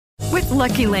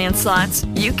Lucky Land Slots,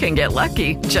 you can get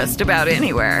lucky just about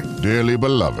anywhere. Dearly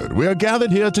beloved, we are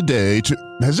gathered here today to...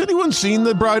 Has anyone seen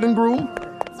the bride and groom?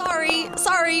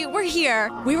 Sorry, we're here.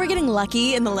 We were getting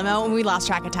lucky in the limo and we lost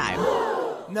track of time.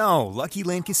 No, Lucky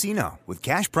Land Casino, with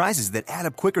cash prizes that add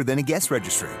up quicker than a guest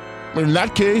registry. In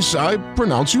that case, I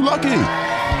pronounce you lucky.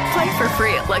 Play for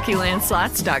free at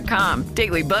LuckyLandSlots.com.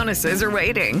 Daily bonuses are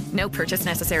waiting. No purchase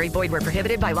necessary. Void where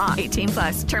prohibited by law.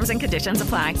 18+. Terms and conditions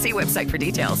apply. See website for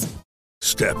details.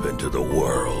 Step into the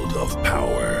world of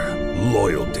power,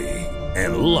 loyalty,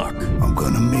 and luck. I'm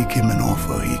gonna make him an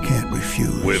offer he can't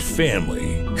refuse. With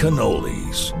family,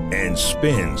 cannolis, and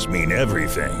spins mean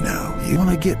everything. Now, you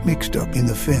wanna get mixed up in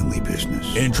the family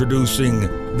business. Introducing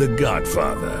The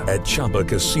Godfather at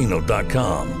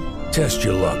ChumbaCasino.com. Test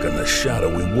your luck in the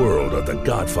shadowy world of The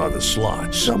Godfather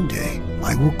slot. Someday,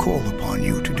 I will call upon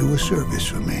you to do a service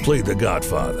for me. Play The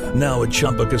Godfather, now at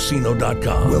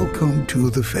ChumbaCasino.com. Welcome to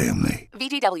the family.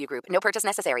 VGW Group. No purchase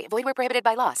necessary. Void where prohibited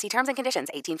by law. See terms and conditions.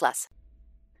 18+.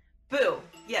 Boo!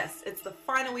 Yes, it's the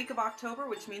final week of October,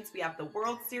 which means we have the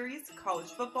World Series, college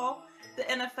football, the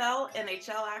NFL,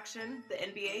 NHL action, the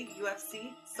NBA,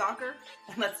 UFC, soccer,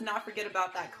 and let's not forget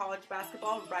about that college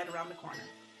basketball right around the corner.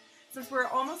 Since we're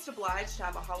almost obliged to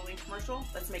have a Halloween commercial,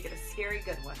 let's make it a scary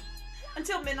good one.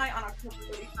 Until midnight on October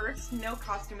 31st, no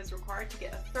costume is required to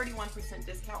get a 31%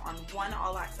 discount on one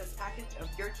all-access package of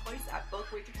your choice at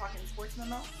both Wager Talk and Sports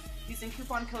Memo using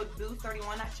coupon code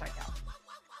BOO31 at checkout.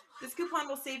 This coupon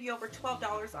will save you over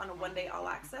 $12 on a one-day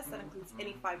all-access that includes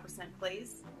any 5%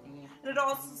 plays. And it'll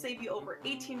also save you over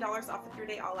 $18 off a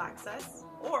 3-day all-access.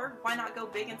 Or why not go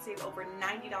big and save over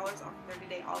 $90 off a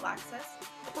 30-day all-access?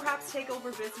 Or perhaps take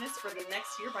over business for the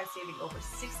next year by saving over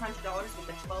 $600 with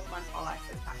a 12-month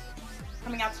all-access package.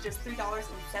 Coming out to just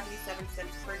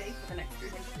 $3.77 per day for the next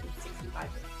 365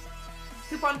 days.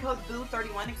 Coupon code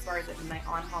BOO31 expires at midnight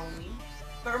on Halloween.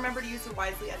 But remember to use it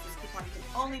wisely, as this coupon can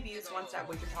only be used once at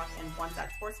Wager Talk and once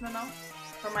at Sports Memo.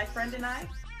 For my friend and I,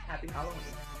 happy Halloween.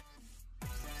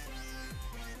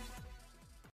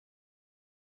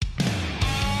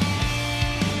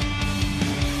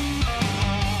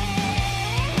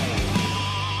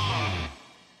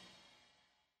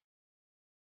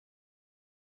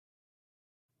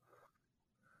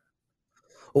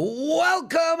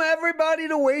 Welcome, everybody,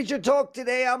 to Wager Talk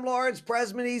today. I'm Lawrence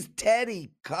Presman. He's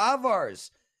Teddy Covers.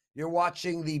 You're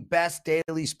watching the best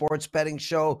daily sports betting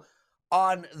show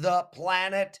on the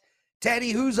planet.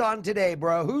 Teddy, who's on today,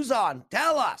 bro? Who's on?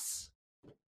 Tell us.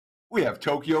 We have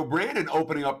Tokyo Brandon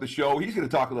opening up the show. He's going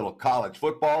to talk a little college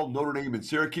football, Notre Dame and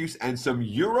Syracuse, and some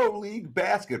EuroLeague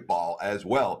basketball as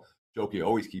well. Tokyo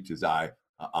always keeps his eye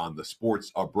on the sports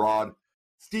abroad.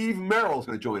 Steve Merrill is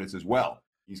going to join us as well.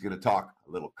 He's going to talk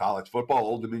a little college football,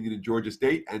 Old Dominion and Georgia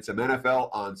State, and some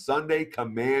NFL on Sunday,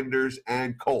 Commanders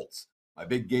and Colts. My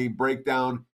big game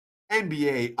breakdown,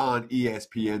 NBA on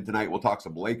ESPN tonight. We'll talk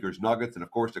some Lakers, Nuggets, and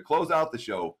of course, to close out the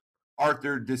show,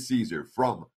 Arthur DeCesar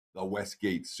from the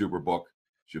Westgate Superbook.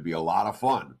 Should be a lot of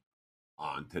fun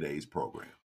on today's program.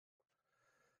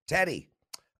 Teddy,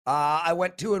 I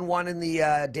went 2-1 in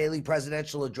the daily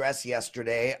presidential address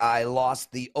yesterday. I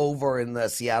lost the over in the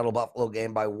Seattle-Buffalo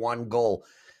game by 1 goal.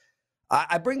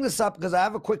 I bring this up because I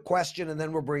have a quick question, and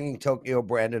then we're bringing Tokyo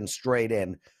Brandon straight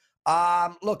in.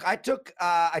 Look, I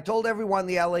told everyone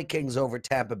the LA Kings over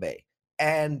Tampa Bay,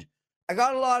 and I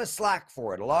got a lot of slack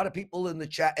for it. A lot of people in the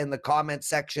chat, in the comment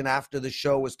section after the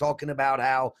show, was talking about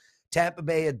how Tampa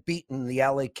Bay had beaten the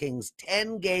LA Kings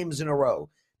 10 games in a row.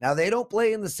 Now, they don't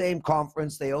play in the same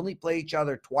conference. They only play each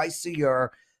other twice a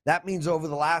year. That means over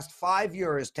the last 5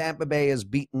 years, Tampa Bay has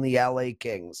beaten the LA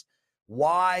Kings.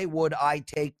 Why would I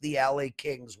take the LA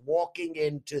Kings walking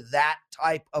into that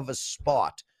type of a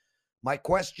spot? My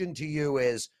question to you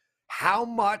is, how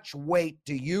much weight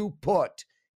do you put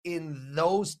in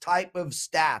those type of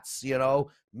stats,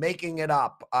 making it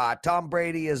up? Tom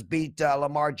Brady has beat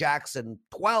Lamar Jackson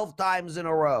 12 times in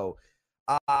a row.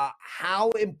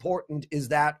 How important is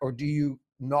that, or do you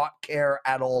not care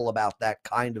at all about that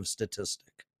kind of statistic?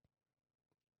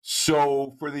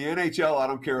 So for the NHL, I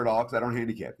don't care at all because I don't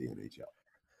handicap the NHL.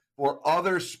 For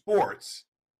other sports,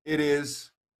 it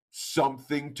is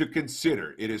something to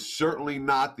consider. It is certainly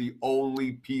not the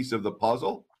only piece of the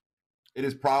puzzle. It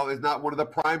is probably not one of the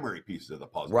primary pieces of the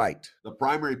puzzle. Right. The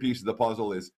primary piece of the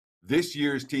puzzle is this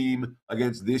year's team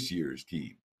against this year's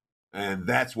team. And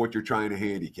that's what you're trying to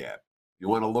handicap. You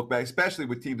want to look back, especially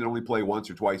with teams that only play once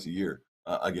or twice a year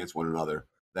against one another.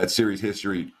 That series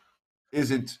history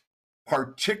isn't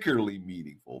particularly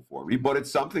meaningful for me, but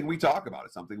it's something we talk about.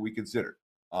 It's something we consider.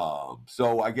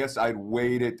 So I guess I'd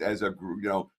weight it as a group,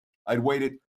 I'd weight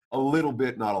it a little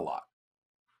bit, not a lot.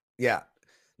 Yeah.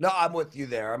 No, I'm with you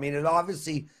there. I mean,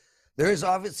 there is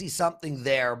obviously something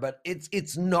there, but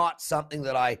it's not something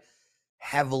that I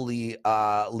heavily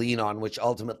lean on, which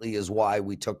ultimately is why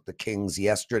we took the Kings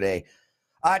yesterday.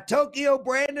 Tokyo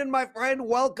Brandon, my friend,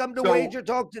 welcome to Wager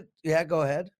Talk. Yeah, go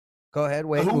ahead. Go ahead.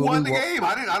 Wait, who won the game?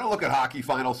 I don't look at hockey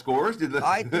final scores.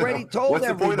 I already told what's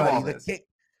everybody. The point of all this?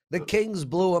 The Kings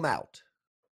blew them out.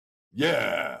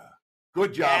 Yeah.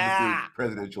 Good job with the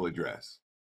presidential address.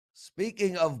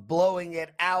 Speaking of blowing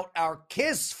it out, our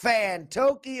Kiss fan,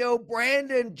 Tokyo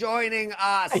Brandon, joining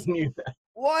us. I knew that.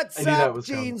 What's up,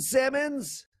 Gene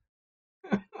Simmons?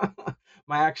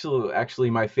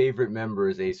 Actually, my favorite member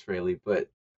is Ace Frehley,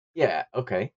 but yeah,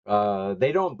 okay.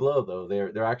 They don't blow though.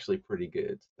 They're actually pretty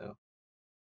good. So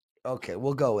okay,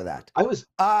 we'll go with that. I was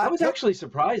actually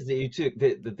surprised that you took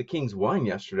that the Kings won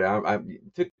yesterday.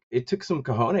 It took some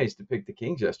cojones to pick the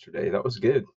Kings yesterday. That was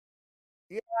good.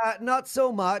 Yeah, not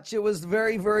so much. It was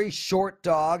very, very short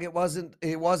dog. It wasn't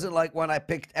like when I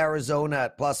picked Arizona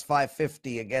at plus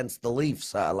 550 against the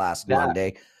Leafs last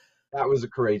Monday. That was a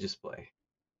courageous play.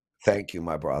 Thank you,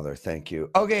 my brother. Thank you.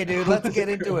 Okay, dude, let's get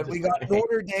into it. We got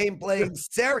Notre Dame playing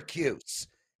Syracuse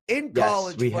in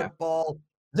college football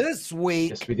this week.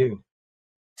 Yes, we do.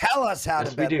 Tell us how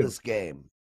to bet this game.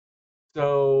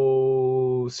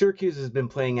 So Syracuse has been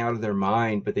playing out of their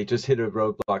mind, but they just hit a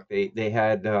roadblock. They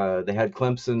had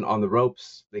Clemson on the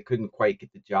ropes. They couldn't quite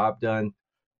get the job done.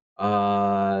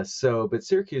 But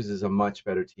Syracuse is a much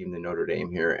better team than Notre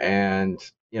Dame here, and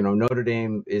Notre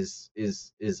Dame is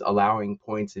allowing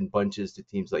points in bunches to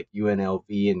teams like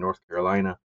UNLV and North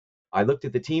Carolina. I looked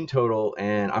at the team total,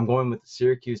 and I'm going with the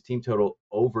Syracuse team total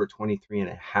over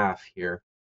 23.5 here.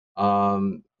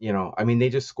 They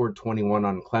just scored 21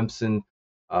 on Clemson.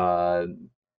 I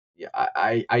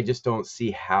just don't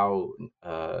see how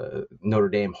Notre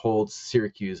Dame holds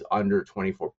Syracuse under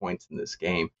 24 points in this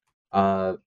game.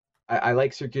 I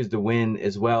like Syracuse to win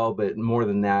as well, but more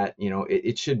than that,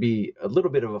 it should be a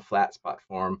little bit of a flat spot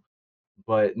for them.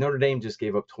 But Notre Dame just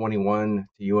gave up 21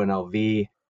 to UNLV.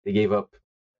 They gave up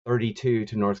 32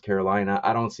 to North Carolina.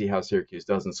 I don't see how Syracuse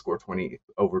doesn't score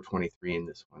over 23 in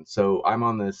this one. So I'm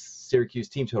on the Syracuse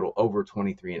team total over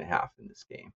 23.5 in this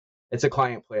game. It's a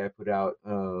client play I put out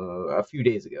a few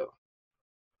days ago.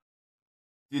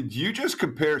 Did you just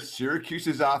compare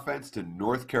Syracuse's offense to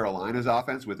North Carolina's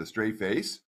offense with a straight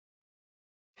face?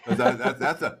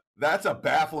 That's a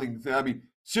baffling thing. I mean,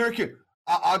 Syracuse.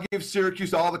 I'll give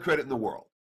Syracuse all the credit in the world.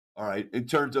 All right, in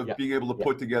terms of being able to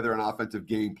put together an offensive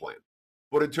game plan.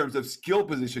 But in terms of skill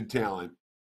position talent,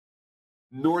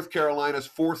 North Carolina's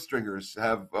fourth stringers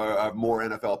have more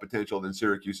NFL potential than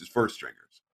Syracuse's first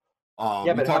stringers.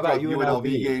 But how about UNLV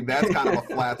game? That's kind of a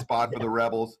flat spot for the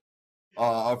Rebels.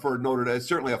 For Notre Dame,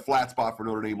 certainly a flat spot for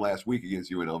Notre Dame last week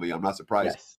against UNLV. I'm not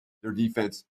surprised their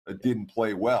defense didn't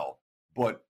play well.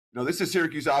 But this is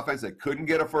Syracuse offense that couldn't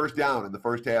get a first down in the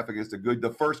first half against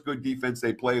the first good defense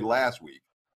they played last week.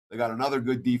 They got another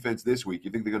good defense this week.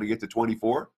 You think they're going to get to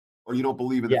 24? Or you don't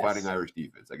believe in the Fighting Irish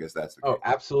defense? I guess that's the case. Oh,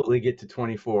 absolutely get to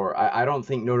 24. I don't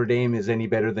think Notre Dame is any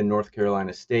better than North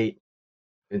Carolina State.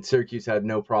 And Syracuse had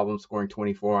no problem scoring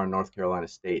 24 on North Carolina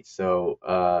State. So,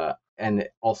 and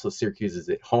also Syracuse is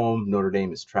at home. Notre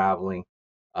Dame is traveling.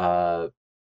 I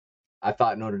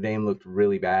thought Notre Dame looked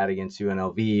really bad against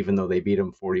UNLV, even though they beat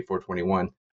them 44-21.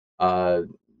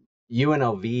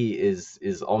 UNLV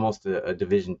is almost a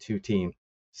Division II team.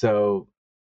 So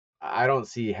I don't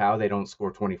see how they don't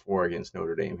score 24 against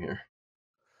Notre Dame here.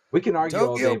 We can argue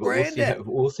all day, but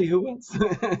we'll see who wins.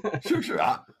 Sure.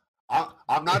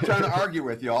 I'm not trying to argue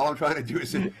with you. All I'm trying to do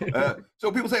is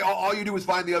so people say, all you do is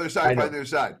find the other side, find the other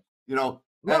side.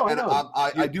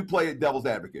 I do play a devil's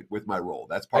advocate with my role.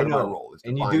 That's part of my role.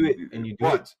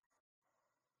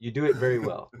 You do it very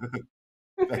well.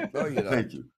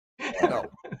 Thank you. No.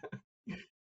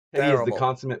 Teddy is the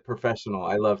consummate professional.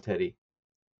 I love Teddy.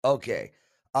 Okay.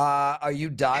 Are you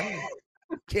done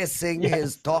kissing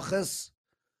his tochas?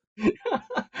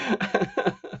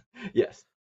 Yes.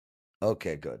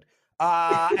 Okay, good.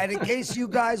 And in case you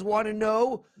guys want to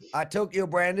know, Tokyo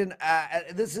Brandon,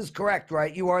 this is correct,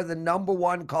 right? You are the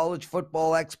 #1 college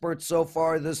football expert so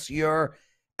far this year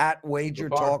at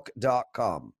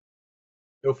wagertalk.com.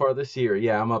 So far this year,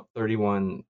 I'm up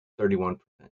 31%.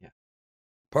 Yeah.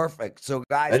 Perfect. So,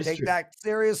 guys, take that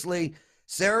seriously.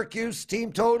 Syracuse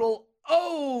team total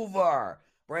over.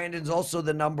 Brandon's also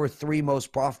the #3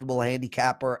 most profitable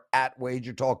handicapper at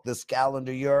Wager Talk this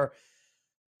calendar year.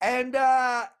 And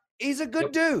he's a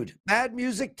good dude. Bad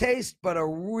music taste, but a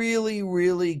really,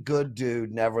 really good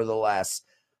dude nevertheless.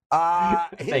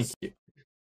 Thank you.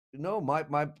 No, my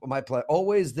pleasure.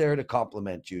 Always there to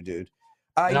compliment you, dude.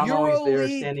 And I'm always there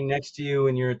EuroLeague. standing next to you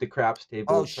when you're at the craps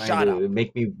table Oh, trying shut to up.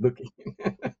 make me look.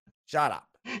 Shut up.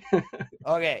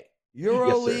 Okay. Yes, sir.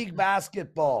 EuroLeague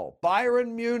basketball.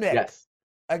 Bayern Munich Yes.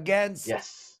 against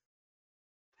Yes.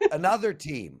 another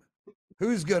team.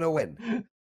 Who's going to win?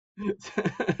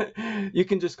 You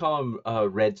can just call them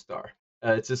Red Star.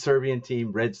 It's a Serbian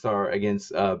team, Red Star,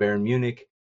 against Bayern Munich.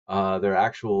 Their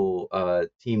actual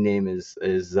team name is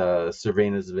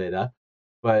Crvena Zvezda,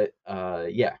 but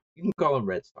yeah, you can call them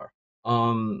Red Star.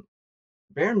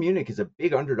 Bayern Munich is a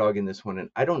big underdog in this one,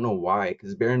 and I don't know why,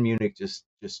 because Bayern Munich just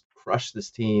crushed this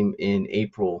team in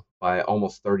April by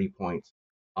almost 30 points.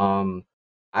 I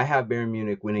have Bayern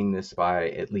Munich winning this by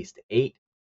at least 8,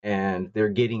 and they're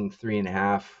getting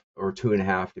 3.5 or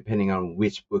 2.5, depending on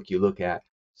which book you look at.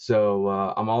 So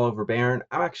I'm all over Bayern.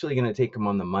 I'm actually going to take them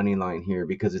on the money line here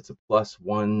because it's a plus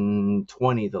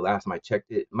 120. The last time I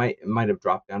checked it, it might have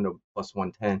dropped down to plus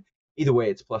 110. Either way,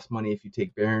 it's plus money if you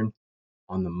take Bayern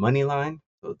on the money line.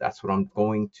 So that's what I'm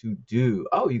going to do.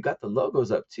 Oh, you got the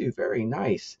logos up too. Very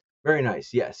nice. Very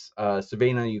nice. Yes.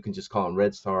 Savannah, you can just call him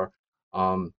Red Star.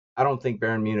 I don't think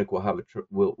Bayern Munich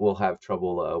will have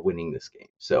trouble winning this game.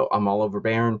 So I'm all over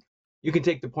Bayern. You can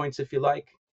take the points if you like,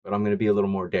 but I'm going to be a little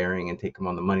more daring and take them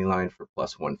on the money line for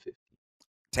plus 150.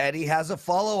 Teddy has a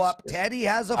follow-up. Teddy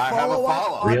has a I have a follow-up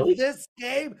follow-up. on Really? this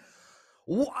game.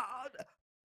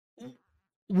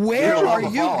 Where are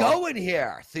you going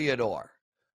here, Theodore?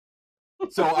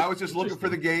 So I was just looking for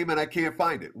the game and I can't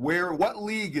find it. What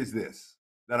league is this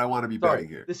that I want to be betting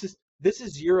here? This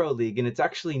is EuroLeague, and it's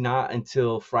actually not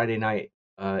until Friday night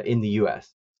in the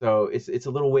U.S. So it's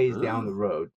a little ways down the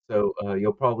road. So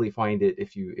you'll probably find it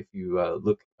if you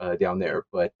look down there.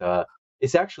 But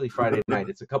it's actually Friday night.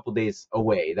 It's a couple days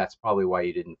away. That's probably why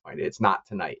you didn't find it. It's not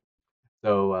tonight.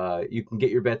 So you can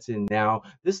get your bets in now.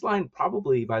 This line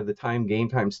probably by the time game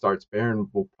time starts, Bayern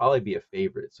will probably be a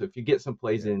favorite. So if you get some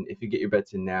plays in, if you get your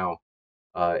bets in now,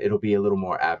 it'll be a little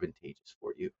more advantageous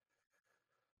for you.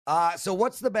 So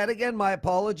what's the bet again? My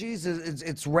apologies.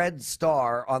 It's Red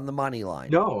Star on the money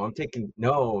line. No, I'm taking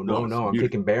I'm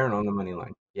taking Bayern on the money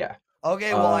line. Yeah.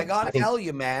 Okay, well, I got to tell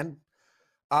you, man.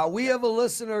 We have a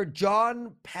listener,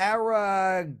 John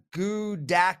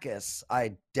Paragudakis.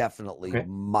 I definitely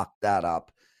mucked that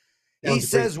up. He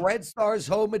says Red Star's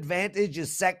home advantage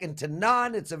is second to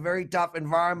none. It's a very tough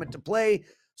environment to play.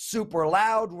 Super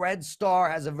loud. Red Star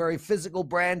has a very physical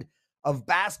brand of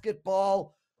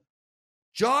basketball.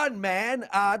 John, man,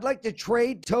 I'd like to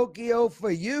trade Tokyo for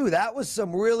you. That was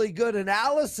some really good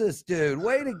analysis, dude.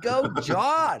 Way to go,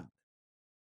 John.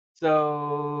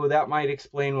 So that might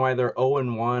explain why they're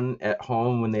 0-1 at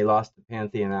home when they lost to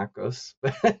Panathinaikos.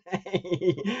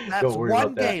 That's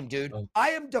one game, dude.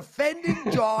 I am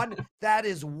defending John. That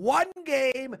is one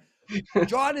game.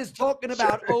 John is talking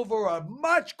about over a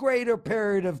much greater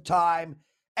period of time.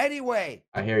 Anyway,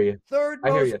 I hear you. Third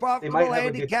most profitable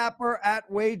handicapper at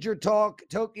Wager Talk,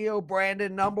 Tokyo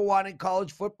Brandon, #1 in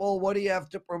college football. What do you have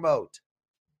to promote?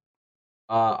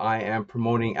 I am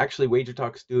promoting. Actually, Wager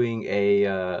Talk's doing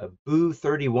a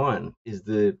Boo31 is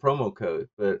the promo code,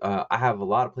 but I have a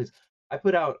lot of plays. I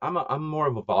put out. I'm more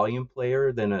of a volume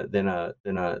player than a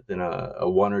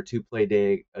 1 or 2 play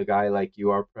day a guy like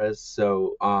you are, Prez.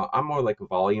 So I'm more like a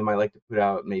volume. I like to put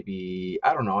out maybe,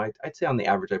 I don't know. I'd say on the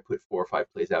average I put 4 or 5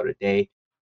 plays out a day.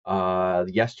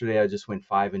 Yesterday I just went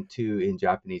 5-2 in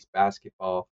Japanese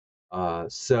basketball.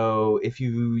 So if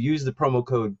you use the promo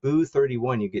code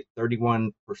BOO31, you get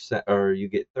 31% or you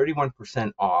get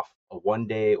 31% off a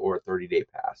 1-day or a 30-day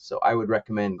pass. So I would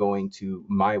recommend going to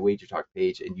my Wager Talk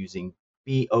page and using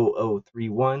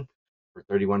BOO31 for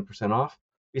 31% off.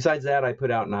 Besides that, I put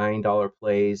out $9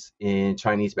 plays in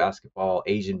Chinese basketball,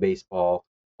 Asian baseball,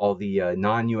 all the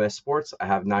non-US sports. I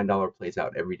have $9 plays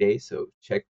out every day. So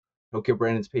check Tokyo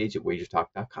Brandon's page at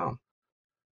wagertalk.com.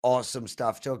 Awesome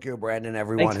stuff, Tokyo Brandon,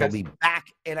 everyone. Thanks, he'll be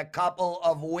back in a couple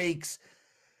of weeks.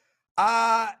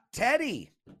 Teddy,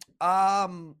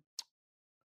 I'm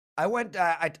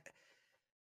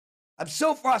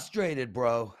so frustrated,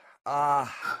 bro. I'm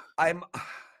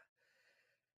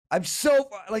so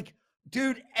like,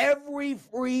 dude, every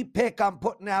free pick I'm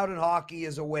putting out in hockey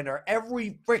is a winner.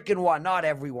 Every freaking one, not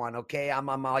everyone. Okay. I'm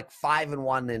like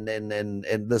 5-1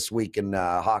 in this week in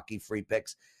hockey free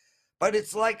picks. But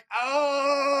it's like,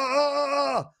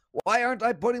 why aren't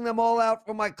I putting them all out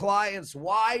for my clients?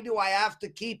 Why do I have to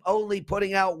keep only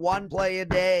putting out 1 play a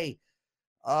day?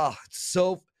 Oh, it's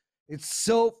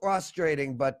so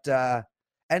frustrating. But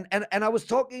and I was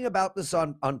talking about this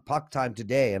on Puck Time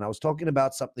today, and I was talking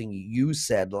about something you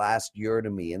said last year to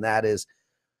me, and that is,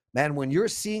 man, when you're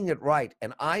seeing it right,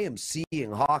 and I am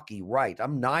seeing hockey right,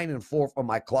 I'm 9-4 for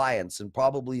my clients, and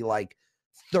probably like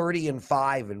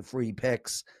 30-5 in free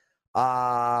picks.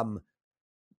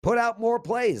 Put out more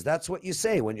plays. That's what you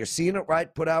say. When you're seeing it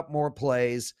right, put out more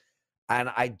plays. And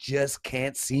I just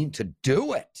can't seem to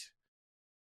do it.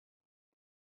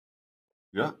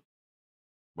 Yeah.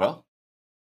 Well,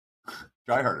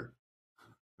 try harder.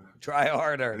 Try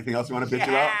harder. Anything else you want to bitch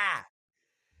about?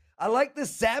 I like the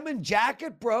salmon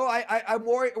jacket, bro. I'm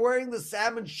wearing the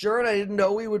salmon shirt. I didn't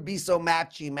know we would be so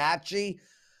matchy-matchy.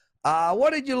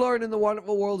 What did you learn in the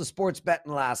wonderful world of sports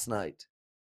betting last night?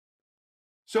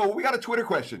 So we got a Twitter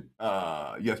question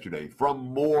yesterday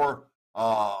from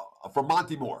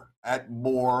Monty Moore at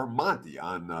More Monty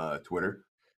on Twitter.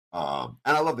 And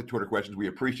I love the Twitter questions. We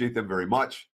appreciate them very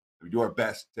much. We do our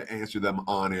best to answer them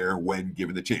on air when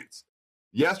given the chance.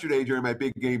 Yesterday, during my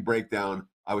big game breakdown,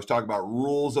 I was talking about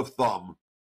rules of thumb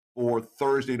for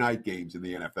Thursday night games in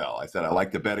the NFL. I said I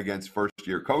like to bet against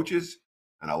first-year coaches,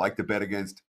 and I like to bet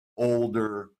against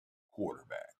older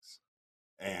quarterbacks.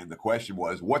 And the question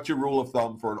was, what's your rule of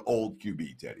thumb for an old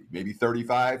QB, Teddy? Maybe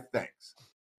 35? Thanks.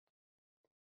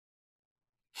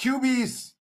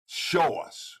 QBs show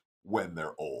us when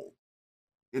they're old.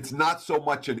 It's not so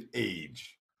much an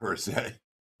age, per se.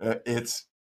 It's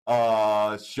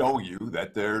showing you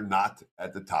that they're not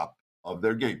at the top of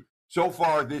their game. So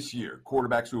far this year,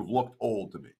 quarterbacks who have looked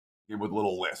old to me, came with a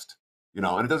little list,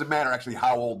 and it doesn't matter actually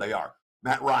how old they are.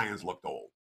 Matt Ryan's looked old.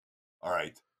 All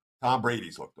right. Tom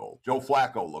Brady's looked old. Joe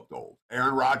Flacco looked old.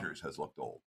 Aaron Rodgers has looked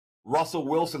old. Russell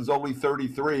Wilson's only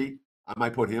 33. I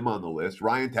might put him on the list.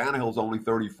 Ryan Tannehill's only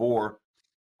 34.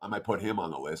 I might put him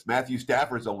on the list. Matthew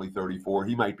Stafford's only 34.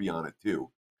 He might be on it too.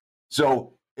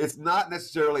 So it's not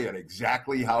necessarily at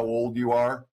exactly how old you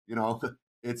are.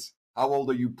 It's how old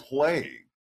are you playing?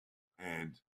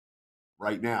 And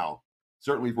right now,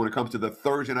 certainly when it comes to the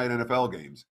Thursday night NFL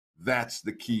games, that's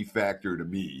the key factor to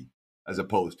me as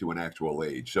opposed to an actual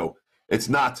age. So it's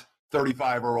not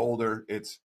 35 or older.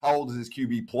 It's how old is this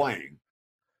QB playing?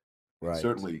 Right.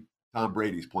 Certainly, Tom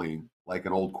Brady's playing like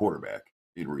an old quarterback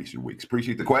in recent weeks.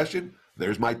 Appreciate the question.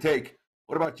 There's my take.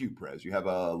 What about you, Prez? You have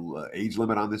a age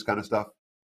limit on this kind of stuff?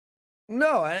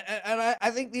 No, and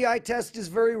I think the eye test is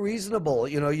very reasonable.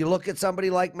 You look at somebody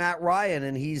like Matt Ryan,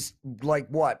 and he's like,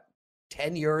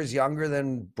 10 years younger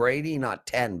than Brady? Not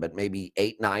 10, but maybe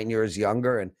 8, 9 years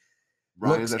younger. And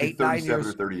Ryan's looks 8, 9 years.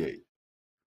 Or 38.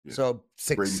 Yeah. So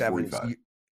 6, Brady's 7. 45.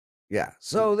 Yeah.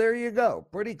 So there you go.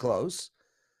 Pretty close.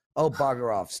 Oh,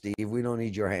 bugger off, Steve. We don't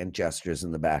need your hand gestures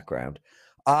in the background.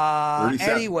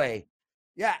 Anyway.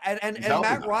 Yeah, and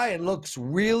Matt Ryan looks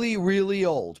really, really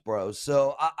old, bro.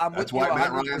 So I'm with you 100%. That's why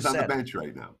Matt Ryan's on the bench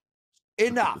right now.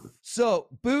 Enough. So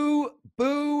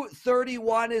Boo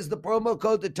 31 is the promo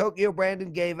code that Tokyo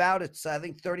Brandon gave out. It's, I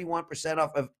think, 31%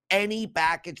 off of any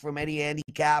package from any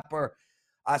handicapper.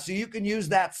 So you can use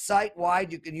that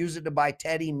site-wide. You can use it to buy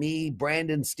Teddy, me,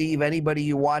 Brandon, Steve, anybody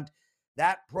you want.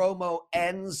 That promo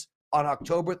ends on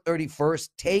October 31st.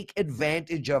 Take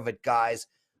advantage of it, guys.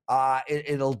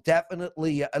 It'll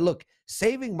definitely look,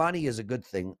 saving money is a good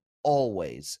thing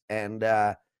always. And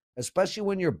especially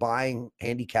when you're buying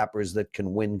handicappers that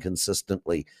can win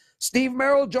consistently. Steve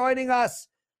Merrill joining us.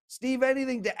 Steve,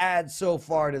 anything to add so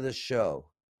far to this show?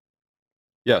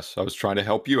 Yes, I was trying to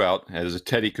help you out. As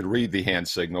Teddy could read the hand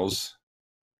signals,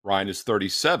 Ryan is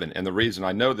 37. And the reason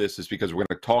I know this is because we're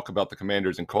going to talk about the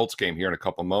Commanders and Colts game here in a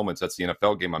couple moments. That's the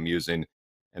NFL game I'm using.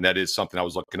 And that is something I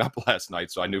was looking up last night.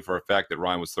 So I knew for a fact that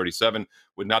Ryan was 37.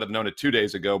 Would not have known it 2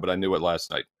 days ago, but I knew it last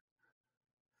night.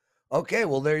 Okay,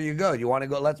 well, there you go. You want to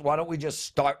go? Why don't we just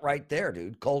start right there,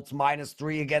 dude? Colts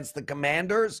 -3 against the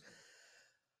Commanders.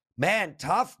 Man,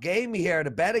 tough game here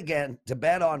to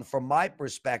bet on from my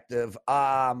perspective.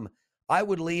 I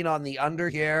would lean on the under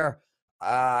here.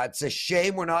 It's a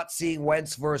shame we're not seeing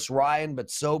Wentz versus Ryan, but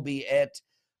so be it.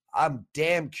 I'm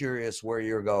damn curious where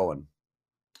you're going.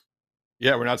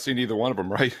 Yeah, we're not seeing either one of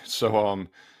them, right? So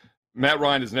Matt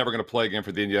Ryan is never going to play again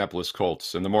for the Indianapolis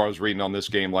Colts. And the more I was reading on this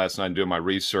game last night and doing my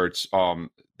research,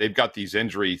 they've got these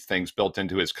injury things built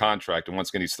into his contract. And once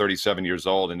again, he's 37 years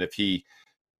old. And if he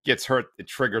gets hurt, it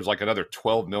triggers like another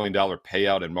 $12 million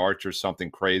payout in March or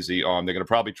something crazy. They're going to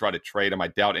probably try to trade him. I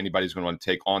doubt anybody's going to want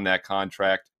to take on that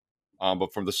contract.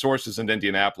 But from the sources in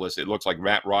Indianapolis, it looks like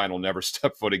Matt Ryan will never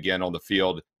step foot again on the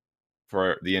field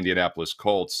for the Indianapolis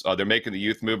Colts. They're making the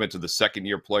youth movement to the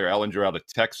second-year player, Ellinger, out of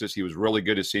Texas. He was really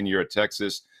good his senior year at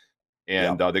Texas.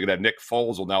 And they're going to have Nick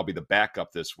Foles will now be the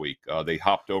backup this week. They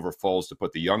hopped over Foles to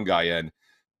put the young guy in.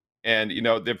 And,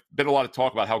 there's been a lot of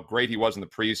talk about how great he was in the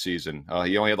preseason.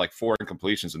 He only had like 4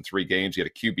 incompletions in 3 games. He had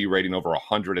a QB rating over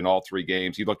 100 in all 3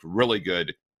 games. He looked really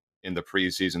good in the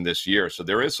preseason this year. So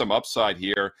there is some upside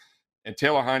here. And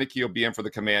Taylor Heineke will be in for the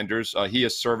Commanders. He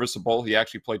is serviceable. He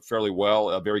actually played fairly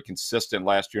well, very consistent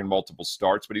last year in multiple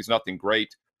starts, but he's nothing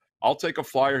great. I'll take a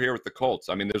flyer here with the Colts.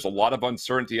 I mean, there's a lot of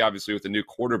uncertainty, obviously, with the new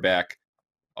quarterback.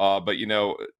 But,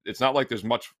 it's not like there's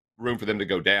much room for them to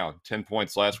go down. 10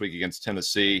 points last week against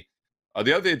Tennessee.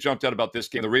 The other thing that jumped out about this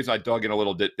game, the reason I dug in a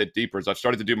little bit deeper is I've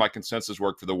started to do my consensus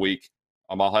work for the week.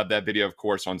 I'll have that video, of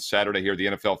course, on Saturday here, the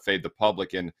NFL Fade the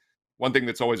Public. And one thing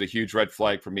that's always a huge red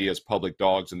flag for me is public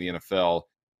dogs in the NFL.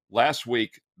 Last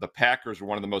week, the Packers were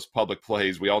one of the most public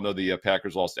plays. We all know the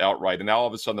Packers lost outright. And now all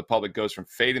of a sudden the public goes from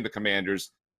fading the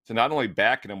Commanders to not only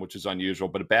backing them, which is unusual,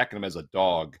 but backing them as a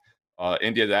dog.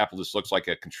 Indianapolis looks like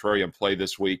a contrarian play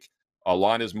this week.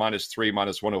 Line is -3,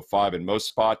 -105 in most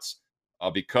spots.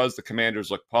 Because the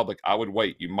Commanders look public, I would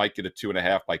wait. You might get a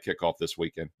 2.5 by kickoff this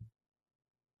weekend.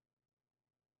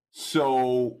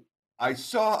 So I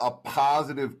saw a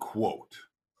positive quote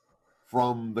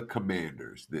from the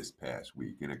Commanders this past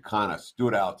week, and it kind of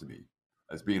stood out to me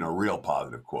as being a real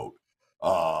positive quote.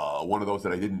 One of those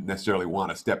that I didn't necessarily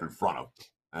want to step in front of.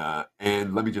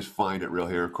 And let me just find it real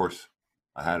here. Of course,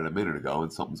 I had it a minute ago,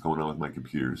 and something's going on with my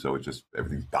computer, so it just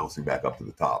everything's bouncing back up to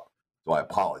the top. So I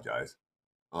apologize.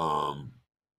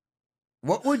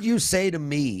 What would you say to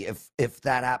me if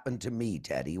that happened to me,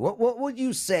 Teddy? What would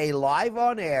you say live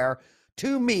on air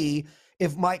to me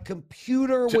if my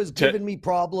computer was giving me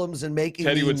problems and making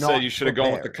Teddy me would not say you should have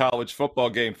gone with the prepared? college football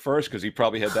game first because he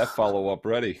probably had that follow-up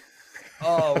ready.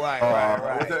 Oh,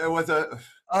 right. It was a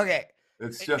Okay.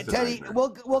 It's just a Teddy,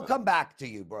 nightmare. we'll come back to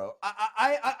you, bro.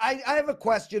 I have a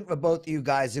question for both of you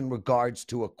guys in regards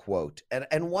to a quote,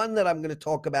 and one that I'm going to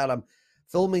talk about. I'm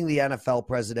filming the NFL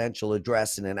presidential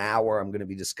address in an hour. I'm going to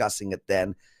be discussing it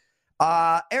then.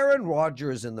 Aaron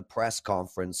Rodgers in the press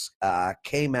conference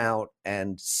came out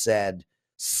and said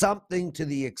something to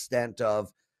the extent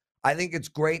of, I think it's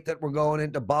great that we're going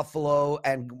into Buffalo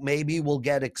and maybe we'll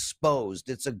get exposed.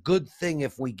 It's a good thing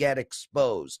if we get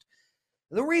exposed.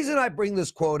 The reason I bring this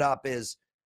quote up is,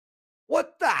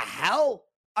 what the hell?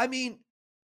 I mean,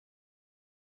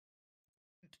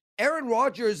 Aaron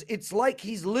Rodgers, it's like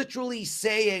he's literally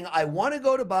saying, I want to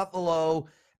go to Buffalo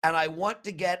and I want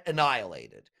to get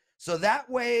annihilated. So that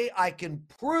way I can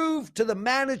prove to the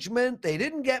management they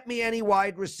didn't get me any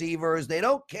wide receivers. They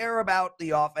don't care about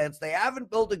the offense. They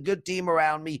haven't built a good team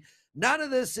around me. None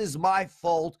of this is my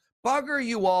fault. Bugger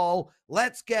you all.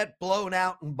 Let's get blown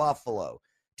out in Buffalo.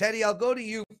 Teddy, I'll go to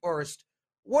you first.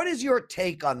 What is your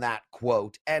take on that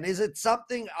quote? And is it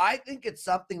something, I think it's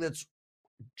something that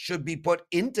should be put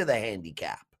into the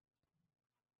handicap?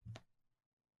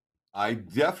 I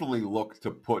definitely look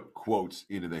to put quotes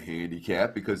into the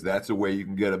handicap because that's a way you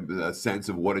can get a sense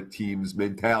of what a team's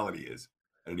mentality is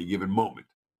at any given moment.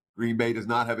 Green Bay does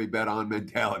not have a bet on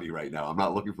mentality right now. I'm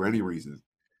not looking for any reason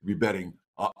to be betting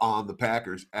on the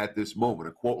Packers at this moment.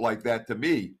 A quote like that to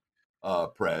me,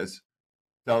 Prez,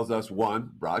 tells us,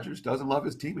 one, Rodgers doesn't love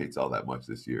his teammates all that much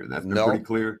this year. And that's been pretty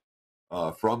clear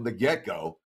from the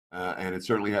get-go, and it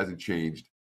certainly hasn't changed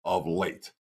of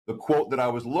late. The quote that I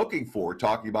was looking for,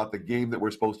 talking about the game that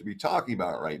we're supposed to be talking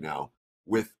about right now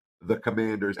with the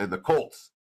Commanders and the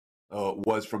Colts,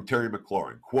 was from Terry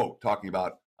McLaurin. Quote, talking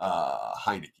about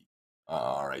Heineke,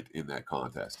 all right, in that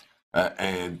contest.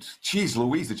 And, geez,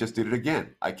 Louise, it just did it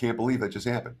again. I can't believe that just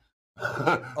happened.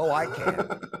 Oh, I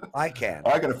can. I can.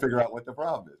 I got to figure out what the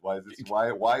problem is.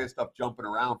 Why is stuff jumping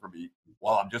around for me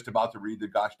while I'm just about to read the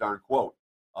gosh darn quote?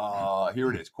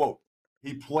 Here it is. Quote,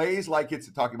 he plays like it's,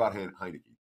 talking about Heineke.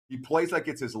 He plays like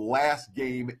it's his last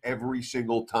game every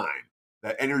single time.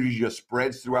 That energy just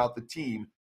spreads throughout the team.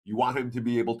 You want him to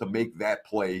be able to make that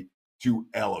play to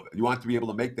elevate. You want to be able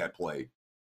to make that play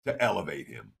to elevate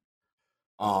him.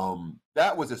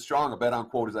 That was as strong a bet on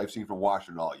quote as I've seen from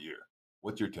Washington all year.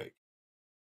 What's your take?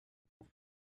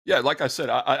 Yeah, like I said,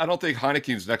 I don't think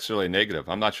Heineke is necessarily a negative.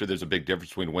 I'm not sure there's a big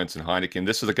difference between Wentz and Heineke. And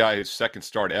this is a guy whose second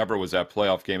start ever was that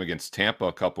playoff game against Tampa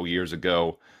a couple years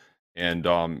ago. And,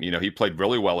 he played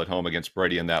really well at home against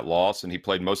Brady in that loss, and he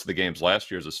played most of the games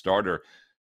last year as a starter.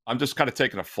 I'm just kind of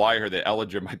taking a flyer here that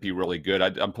Ellinger might be really good.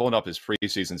 I'm pulling up his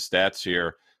preseason stats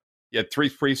here. He had 3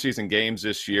 preseason games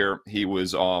this year. He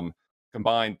was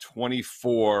combined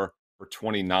 24 for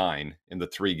 29 in the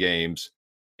 3 games.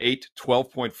 8,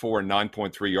 12.4, and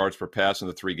 9.3 yards per pass in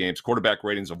the 3 games. Quarterback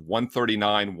ratings of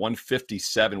 139,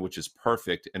 157, which is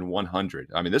perfect, and 100.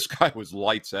 I mean, this guy was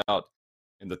lights out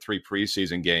in the 3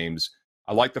 preseason games.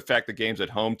 I like the fact the game's at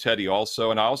home, Teddy, also.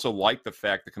 And I also like the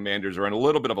fact the Commanders are in a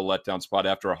little bit of a letdown spot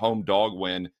after a home dog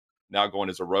win, now going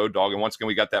as a road dog. And once again,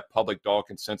 we got that public dog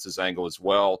consensus angle as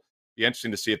well. Be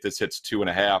interesting to see if this hits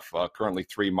 2.5, currently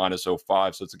 3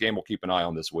 -05. So it's a game we'll keep an eye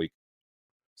on this week.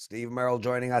 Steve Merrill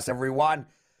joining us, everyone.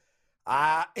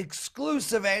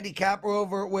 Exclusive handicapper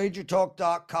over at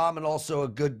wagertalk.com and also a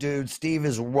good dude. Steve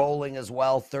is rolling as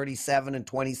well,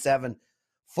 37-27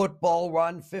 football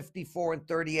run,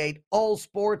 54-38 all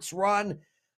sports run.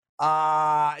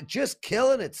 Just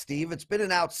killing it, Steve. It's been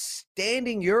an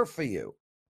outstanding year for you.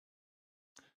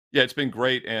 Yeah, it's been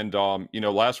great. And,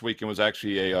 last weekend was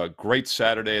actually a great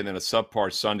Saturday and then a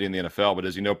subpar Sunday in the NFL. But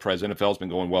as you know, Prez, NFL's been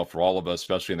going well for all of us,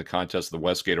 especially in the contest of the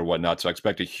Westgate or whatnot. So I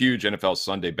expect a huge NFL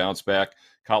Sunday bounce back.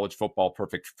 College football,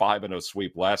 perfect 5-0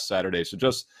 sweep last Saturday. So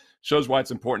just shows why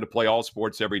it's important to play all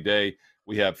sports every day.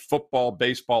 We have football,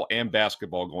 baseball, and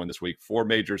basketball going this week. 4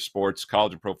 major sports,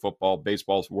 college and pro football,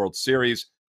 baseball's World Series,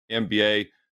 NBA,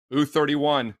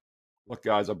 U31. Look,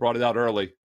 guys, I brought it out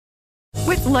early.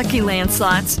 With Lucky Land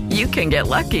Slots, you can get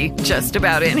lucky just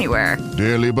about anywhere.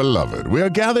 Dearly beloved, we are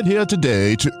gathered here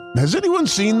today to... Has anyone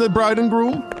seen the bride and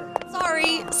groom?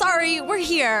 Sorry, we're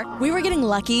here. We were getting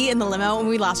lucky in the limo and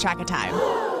we lost track of time.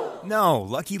 No,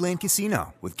 Lucky Land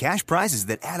Casino, with cash prizes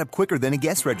that add up quicker than a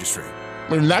guest registry.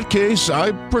 In that case,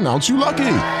 I pronounce you lucky.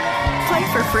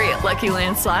 Play for free at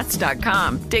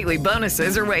LuckyLandSlots.com. Daily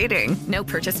bonuses are waiting. No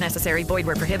purchase necessary. Void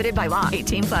where prohibited by law.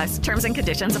 18+. Terms and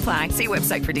conditions apply. See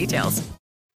website for details.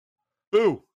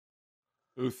 Boo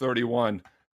 31.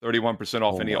 31%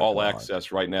 off any all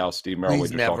access right now. Steve Merrill.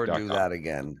 Please never do that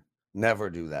again. Never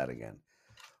do that again.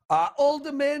 Old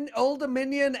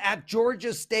Dominion at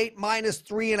Georgia State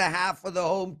 -3.5 for the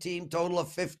home team. Total of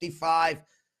 55.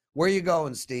 Where you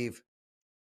going, Steve?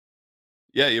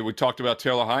 Yeah, we talked about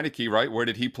Taylor Heineke, right? Where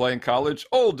did he play in college?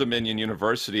 Old Dominion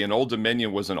University. And Old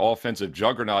Dominion was an offensive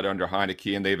juggernaut under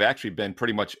Heineke, and they've actually been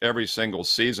pretty much every single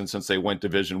season since they went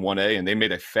Division 1A, and they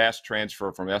made a fast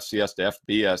transfer from FCS to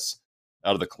FBS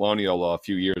out of the Colonial a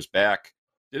few years back.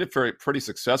 Did it pretty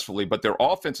successfully, but their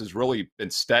offense has really been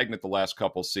stagnant the last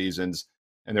couple seasons,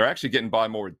 and they're actually getting by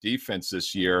more defense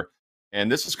this year.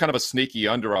 And this is kind of a sneaky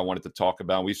under I wanted to talk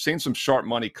about. We've seen some sharp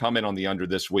money come in on the under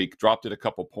this week, dropped it a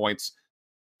couple points.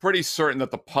 Pretty certain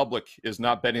that the public is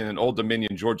not betting an Old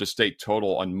Dominion Georgia State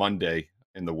total on Monday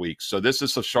in the week. So this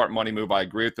is a sharp money move. I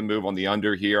agree with the move on the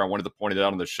under here. I wanted to point it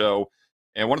out on the show.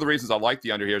 And one of the reasons I like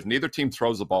the under here is neither team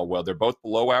throws the ball well. They're both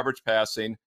below average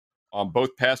passing.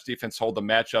 Both pass defense hold the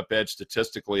matchup edge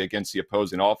statistically against the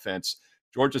opposing offense.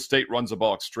 Georgia State runs the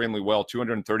ball extremely well,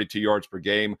 232 yards per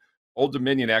game. Old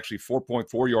Dominion actually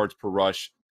 4.4 yards per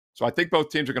rush. So I think both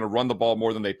teams are going to run the ball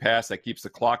more than they pass. That keeps the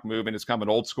clock moving. It's kind of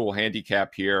an old school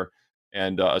handicap here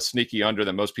and a sneaky under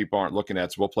that most people aren't looking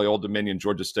at. So we'll play Old Dominion,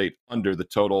 Georgia State under the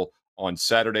total on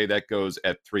Saturday. That goes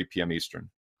at 3 p.m. Eastern.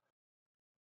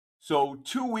 So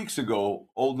 2 weeks ago,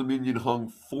 Old Dominion hung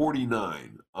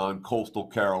 49 on Coastal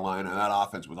Carolina, and that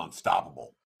offense was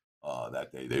unstoppable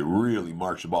that day. They really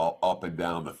marched the ball up and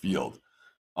down the field,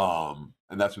 and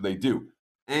that's what they do.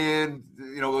 And,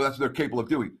 that's what they're capable of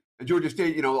doing. And Georgia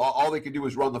State, all they can do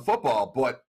is run the football,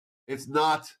 but it's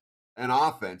not an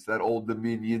offense that Old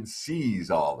Dominion sees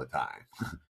all the time.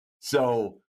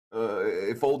 So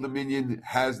if Old Dominion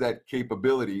has that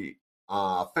capability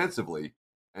offensively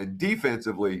and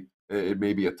defensively, it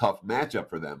may be a tough matchup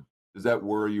for them. Does that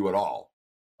worry you at all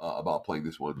about playing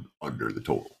this one under the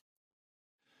total?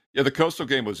 Yeah, the Coastal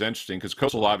game was interesting because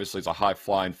Coastal obviously is a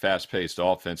high-flying, fast-paced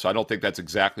offense. So I don't think that's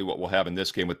exactly what we'll have in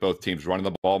this game with both teams running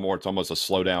the ball more. It's almost a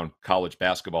slow-down college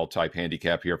basketball-type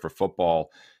handicap here for football.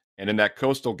 And in that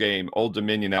Coastal game, Old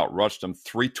Dominion outrushed them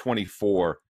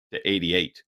 324-88.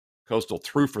 Coastal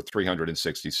threw for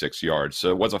 366 yards. So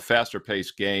it was a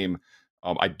faster-paced game.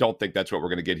 I don't think that's what we're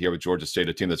going to get here with Georgia State,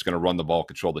 a team that's going to run the ball,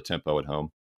 control the tempo at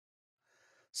home.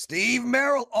 Steve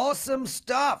Merrill, awesome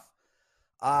stuff.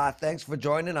 Thanks for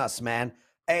joining us, man.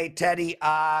 Hey, Teddy,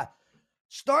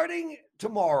 starting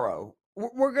tomorrow,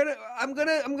 I'm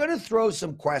gonna throw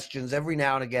some questions every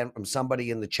now and again from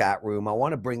somebody in the chat room. I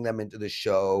want to bring them into the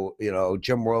show.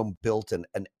 Jim Rome built an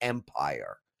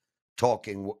empire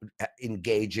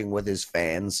engaging with his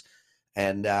fans.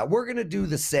 And we're going to do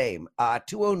the same.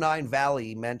 209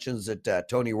 Valley mentions that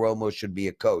Tony Romo should be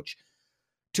a coach.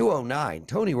 209,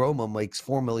 Tony Romo makes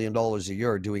 $4 million a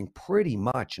year doing pretty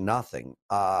much nothing.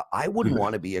 I wouldn't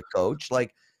want to be a coach.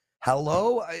 Like,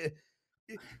 hello?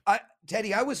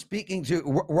 Teddy, I was speaking to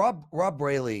Rob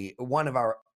Braley, one of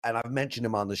our, and I've mentioned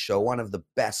him on the show, one of the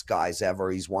best guys ever.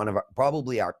 He's one of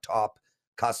probably our top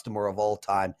customer of all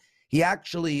time. He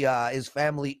actually, his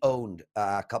family owned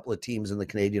a couple of teams in the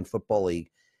Canadian Football League.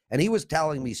 And he was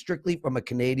telling me, strictly from a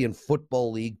Canadian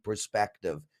Football League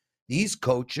perspective, these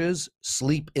coaches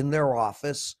sleep in their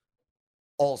office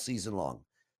all season long.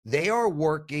 They are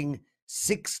working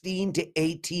 16 to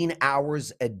 18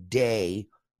 hours a day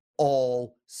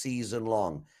all season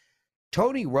long.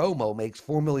 Tony Romo makes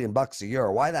 $4 million a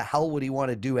year. Why the hell would he want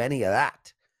to do any of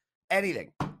that?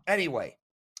 Anything. Anyway,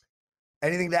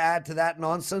 anything to add to that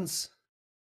nonsense?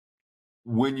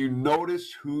 When you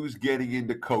notice who's getting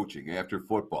into coaching after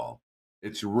football,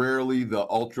 it's rarely the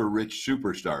ultra-rich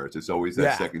superstars. It's always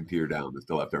that second tier down that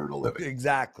still have to earn a living.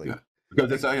 Exactly. Yeah. Because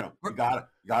it's, you got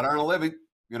to earn a living,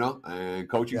 and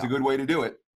coaching's a good way to do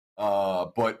it.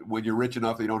 But when you're rich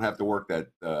enough that you don't have to work that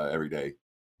every day,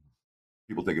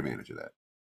 people take advantage of that.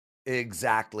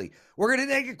 Exactly. We're going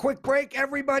to take a quick break,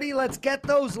 everybody. Let's get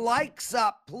those likes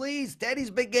up, please. Teddy's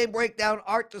Big Game Breakdown,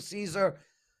 Art to Caesar,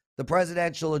 the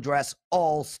presidential address,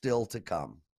 all still to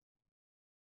come.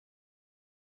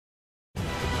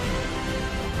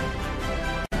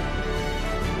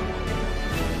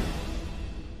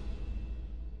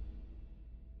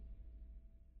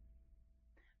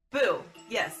 Boo!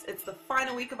 Yes, it's the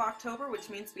final week of October, which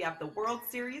means we have the World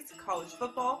Series, college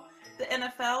football, the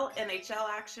NFL, NHL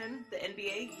action, the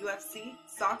NBA, UFC,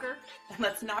 soccer, and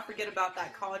let's not forget about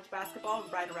that college basketball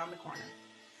right around the corner.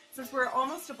 Since we're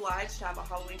almost obliged to have a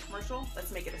Halloween commercial,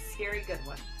 let's make it a scary good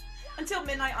one. Until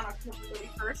midnight on October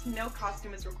 31st, no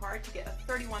costume is required to get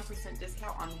a 31%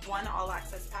 discount on one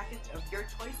all-access package of your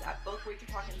choice at both Wager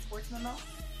Talk and Sports Memo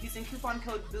using coupon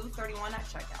code BOO31 at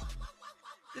checkout.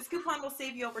 This coupon will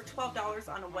save you over $12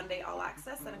 on a one-day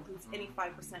all-access that includes any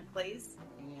 5% plays.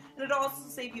 And it'll also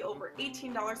save you over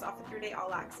 $18 off a 3-day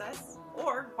all-access.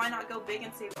 Or why not go big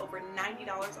and save over $90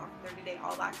 off a 30-day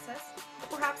all-access?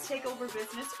 Or perhaps take over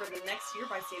business for the next year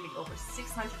by saving over $600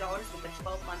 with a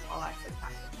 12-month all-access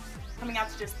package, coming out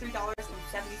to just $3.77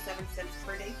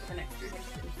 per day for the next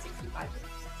 365 days.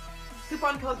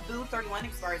 Coupon code BOO31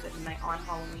 expires at midnight on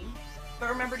Halloween. But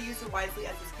remember to use it wisely,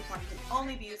 as this coupon can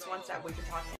only be used once at Wager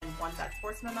Talk and once at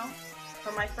Sports Memo.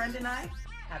 From my friend and I,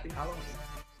 happy Halloween.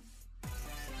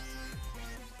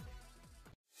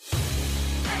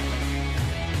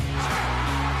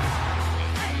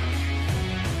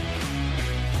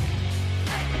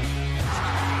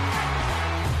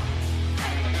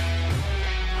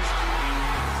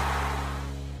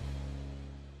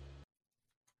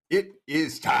 It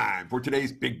is time for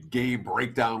today's Big Game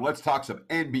Breakdown. Let's talk some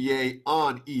NBA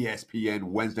on ESPN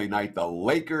Wednesday night. The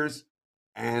Lakers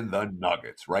and the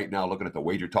Nuggets. Right now, looking at the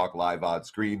Wager Talk live odds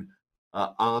screen,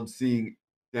 I'm seeing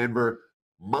Denver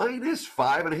minus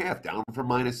 5.5, down from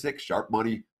 -6. Sharp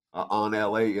money on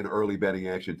LA in early betting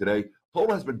action today.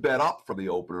 Total has been bet up from the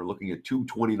opener, looking at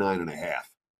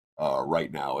 229.5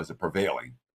 right now as a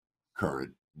prevailing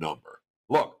current number.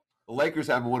 Look, the Lakers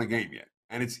haven't won a game yet.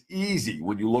 And it's easy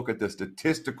when you look at the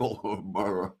statistical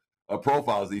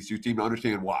profiles of these two teams to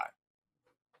understand why.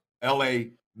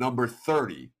 LA, number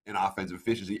 30 in offensive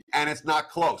efficiency, and it's not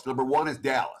close. Number 1 is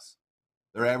Dallas.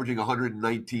 They're averaging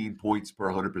 119 points per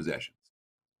 100 possessions.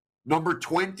 Number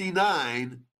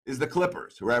 29 is the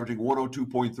Clippers, who are averaging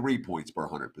 102.3 points per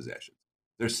 100 possessions.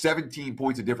 There's 17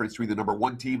 points of difference between the number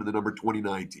 1 team and the number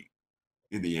 29 team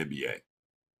in the NBA.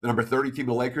 The number 30 team,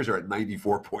 the Lakers, are at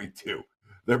 94.2.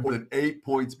 They're more than 8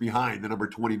 points behind the number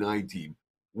 29 team.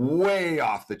 Way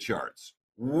off the charts.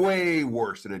 Way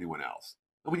worse than anyone else.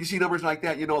 And when you see numbers like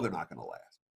that, you know they're not going to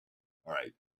last. All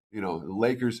right. The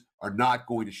Lakers are not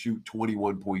going to shoot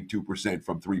 21.2%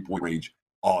 from three-point range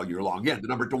all year long. Again, the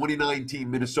number 29 team,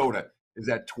 Minnesota, is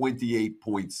at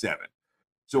 28.7.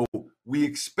 So we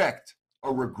expect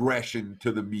a regression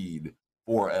to the mean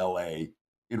for LA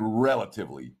in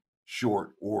relatively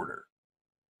short order.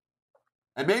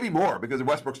 And maybe more, because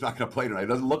Westbrook's not going to play tonight. It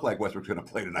doesn't look like Westbrook's going to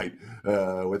play tonight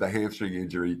with a hamstring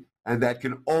injury. And that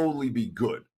can only be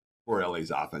good for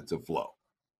LA's offensive flow.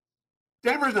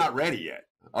 Denver's not ready yet.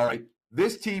 All right.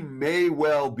 This team may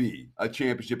well be a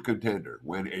championship contender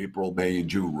when April, May, and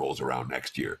June rolls around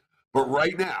next year. But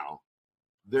right now,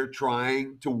 they're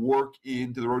trying to work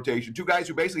into the rotation. Two guys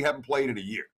who basically haven't played in a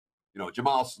year.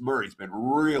 Jamal Murray's been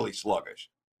really sluggish.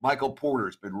 Michael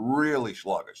Porter's been really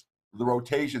sluggish. The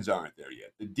rotations aren't there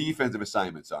yet. The defensive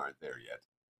assignments aren't there yet.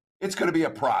 It's going to be a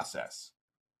process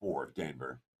for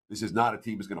Denver. This is not a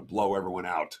team that's going to blow everyone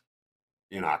out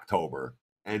in October.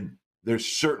 And there's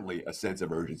certainly a sense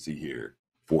of urgency here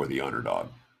for the underdog.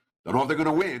 Don't know if they're going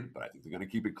to win, but I think they're going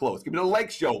to keep it close. Give me the Lake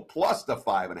Show plus the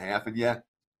 5.5. And yeah,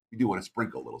 you do want to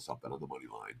sprinkle a little something on the money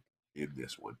line in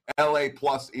this one. LA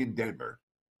plus in Denver.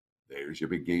 There's your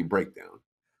big game breakdown.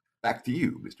 Back to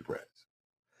you, Mr. Perez.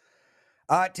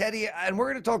 Teddy, and we're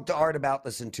going to talk to Art about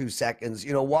this in 2 seconds.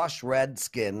 Wash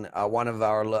Redskin, one of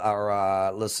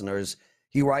our listeners,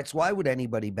 he writes, why would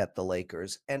anybody bet the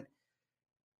Lakers? And,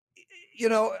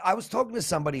 I was talking to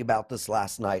somebody about this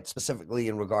last night, specifically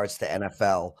in regards to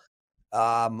NFL.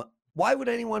 Why would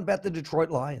anyone bet the Detroit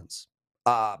Lions?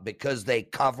 because they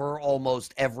cover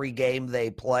almost every game they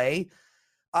play.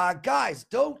 Guys,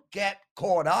 don't get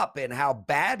caught up in how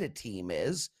bad a team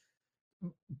is.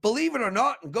 Believe it or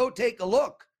not, and go take a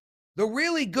look. The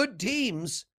really good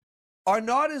teams are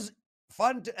not as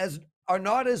fun are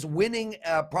not as winning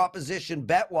proposition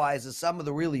bet-wise as some of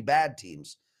the really bad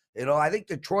teams. I think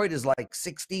Detroit is like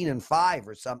 16-5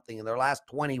 or something in their last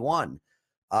 21.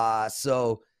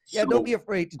 So don't be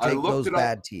afraid to take those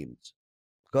bad teams.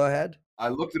 Go ahead. I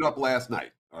looked it up last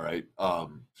night. All right.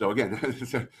 So again,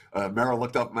 Merrill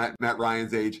looked up Matt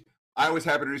Ryan's age. I was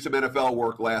happy to do some NFL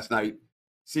work last night,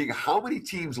 seeing how many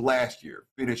teams last year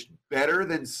finished better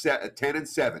than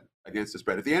 10-7 against the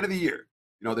spread. At the end of the year,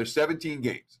 there's 17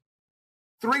 games.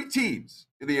 3 teams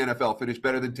in the NFL finished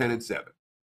better than 10-7.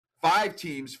 5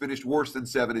 teams finished worse than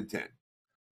 7-10.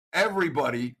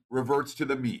 Everybody reverts to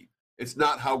the mean. It's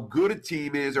not how good a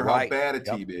team is or how bad a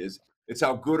team is. It's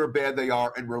how good or bad they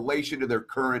are in relation to their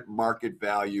current market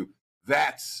value.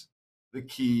 That's the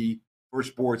key for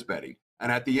sports betting.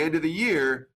 And at the end of the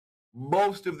year,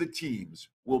 most of the teams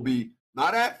will be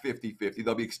not at 50-50.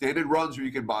 There'll be extended runs where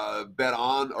you can bet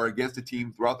on or against a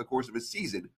team throughout the course of a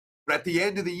season. But at the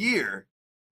end of the year,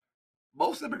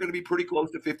 most of them are going to be pretty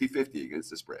close to 50-50 against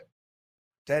the spread.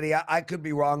 Teddy, I could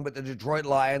be wrong, but the Detroit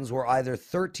Lions were either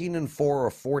 13-4 or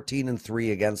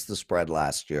 14-3 against the spread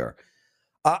last year.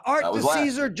 Art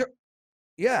DeCesar,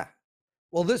 yeah.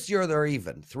 Well, this year they're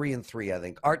even 3-3, I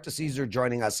think. Art DeCesar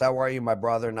joining us. How are you, my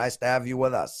brother? Nice to have you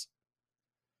with us.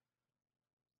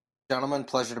 Gentlemen,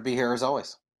 pleasure to be here as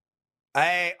always.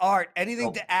 Hey, Art,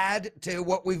 anything to add to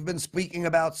what we've been speaking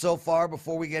about so far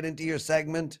before we get into your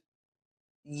segment?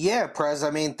 Yeah, Prez. I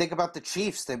mean, think about the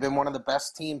Chiefs. They've been one of the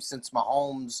best teams since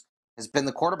Mahomes has been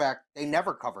the quarterback. They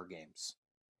never cover games.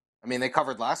 I mean, they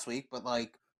covered last week, but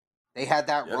they had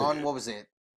that run. What was it?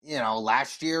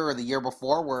 Last year or the year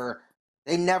before, where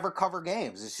they never cover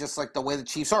games. It's just like the way the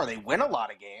Chiefs are. They win a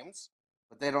lot of games,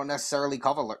 but they don't necessarily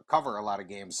cover a lot of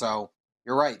games. So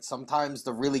you're right. Sometimes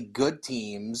the really good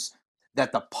teams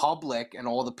that the public and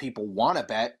all the people want to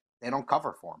bet, they don't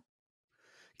cover for them.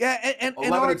 Yeah, and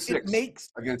 11-6 it makes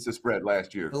against the spread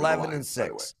last year.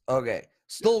 11-6. Okay,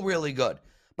 still really good.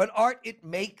 But Art, it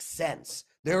makes sense.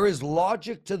 There is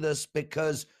logic to this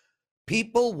because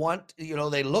people want,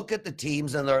 they look at the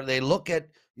teams and they look at,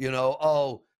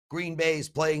 Green Bay's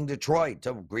playing Detroit.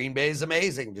 Green Bay's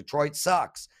amazing. Detroit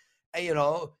sucks.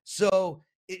 So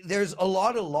there's a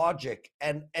lot of logic,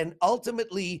 and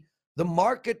ultimately the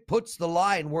market puts the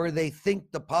line where they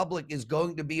think the public is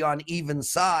going to be on even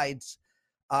sides.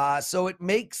 So it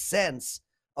makes sense.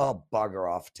 Oh,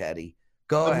 bugger off, Teddy.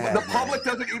 Go ahead. The public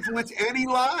doesn't influence any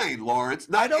line, Lawrence.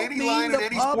 Not any line in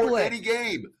any sport, any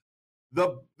game.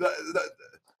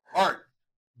 Art,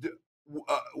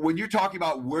 when you're talking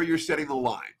about where you're setting the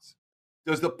lines,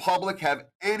 does the public have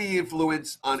any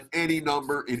influence on any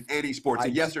number in any sport?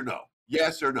 Yes or no?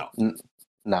 Yes or no?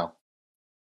 No.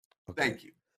 Thank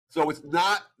you. So it's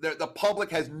not the public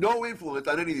has no influence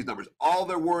on any of these numbers. All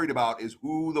they're worried about is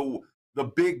who the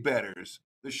big bettors,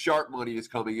 the sharp money is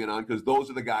coming in on, because those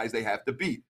are the guys they have to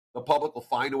beat. The public will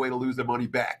find a way to lose their money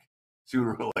back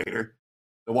sooner or later.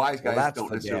 The wise guys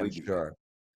don't necessarily do that.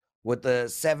 With the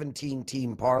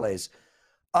 17-team parlays.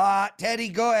 Teddy,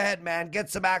 go ahead, man. Get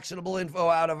some actionable info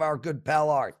out of our good pal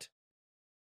Art.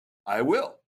 I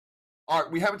will.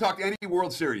 Art, we haven't talked any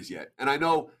World Series yet. And I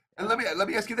know, and let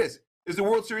me ask you this. Is the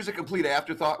World Series a complete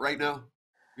afterthought right now?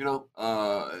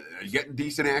 Are you getting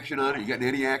decent action on it? Are you getting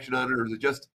any action on it? Or is it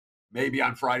just maybe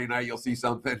on Friday night you'll see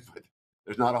something, but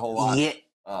there's not a whole lot? Yeah.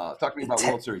 Talk to me about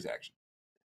World Series action.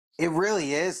 It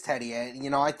really is, Teddy.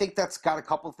 I think that's got a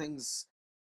couple things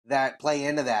that play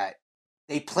into that.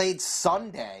 They played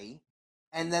Sunday,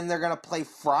 and then they're going to play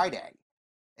Friday.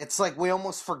 It's like we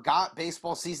almost forgot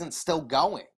baseball season's still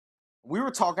going. We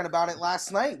were talking about it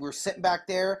last night. We were sitting back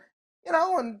there,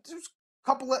 and there's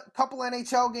couple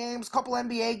NHL games, couple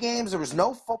NBA games. There was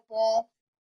no football,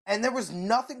 and there was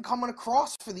nothing coming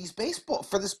across for this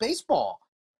baseball.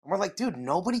 And we're like, dude,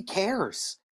 nobody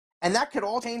cares. And that could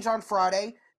all change on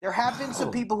Friday. There have been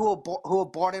some people who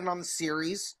have bought in on the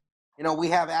series. We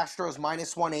have Astros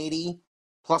minus 180,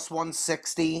 plus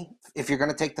 160 if you're going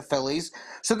to take the Phillies.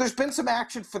 So there's been some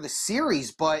action for the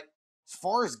series, but as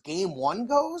far as game one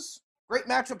goes, great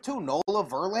matchup too. Nola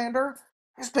Verlander.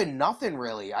 There's been nothing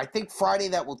really. I think Friday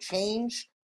that will change.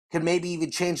 Could maybe even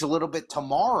change a little bit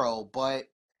tomorrow. But,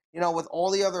 with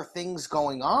all the other things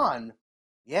going on,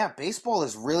 yeah, baseball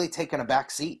is really taking a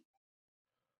back seat.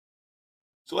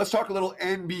 So let's talk a little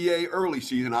NBA early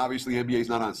season. Obviously, NBA is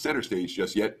not on center stage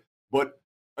just yet. But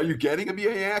are you getting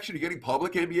NBA action? Are you getting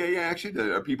public NBA action?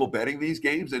 Are people betting these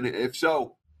games? And if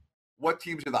so, what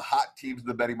teams are the hot teams in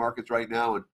the betting markets right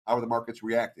now, and how are the markets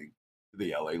reacting to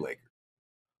the LA Lakers?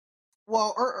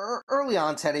 Well, early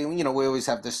on, Teddy, we always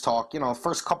have this talk,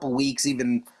 first couple weeks,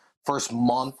 even first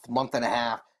month and a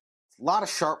half, a lot of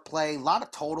sharp play, a lot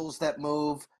of totals that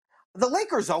move. The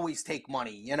Lakers always take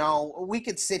money. We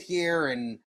could sit here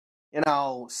and,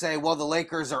 say, well, the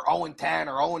Lakers are 0-10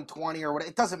 or 0-20 or whatever.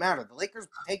 It doesn't matter. The Lakers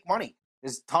take money.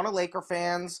 There's a ton of Laker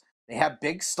fans. They have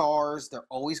big stars. They're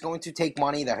always going to take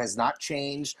money. That has not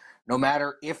changed, no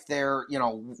matter if they're,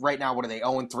 right now, what are they,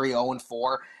 0-3,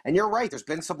 0-4? And you're right, there's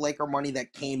been some Laker money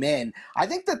that came in. I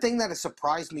think the thing that has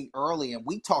surprised me early, and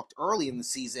we talked early in the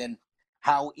season,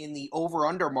 how in the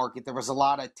over-under market, there was a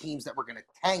lot of teams that were going to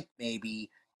tank maybe,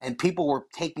 and people were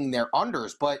taking their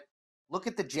unders. But look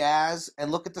at the Jazz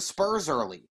and look at the Spurs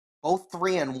early, both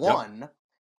 3-1. Yep.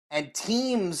 And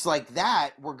teams like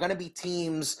that were going to be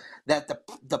teams that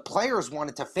the players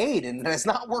wanted to fade, and it has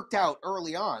not worked out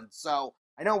early on. So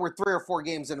I know we're 3 or 4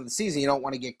 games into the season. You don't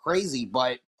want to get crazy,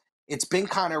 but it's been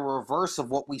kind of reverse of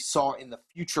what we saw in the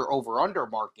future over-under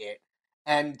market.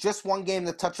 And just one game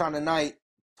to touch on tonight,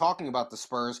 talking about the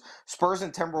Spurs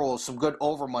and Timberwolves, some good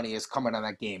over money is coming on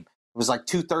that game. It was like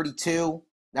 232.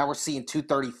 Now we're seeing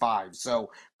 235.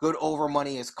 So good over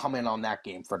money is coming on that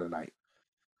game for tonight.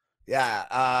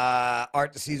 Yeah,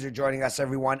 Art DeCesar joining us,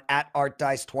 everyone, at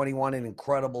ArtDice21, an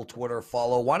incredible Twitter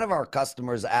follow. One of our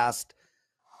customers asked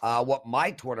what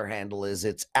my Twitter handle is.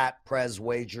 It's at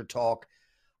PrezWagerTalk.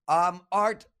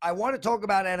 Art, I want to talk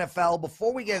about NFL.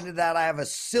 Before we get into that, I have a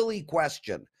silly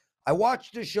question. I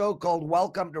watched a show called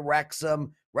Welcome to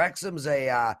Wrexham. Wrexham's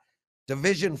a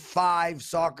Division 5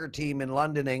 soccer team in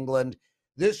London, England.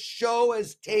 This show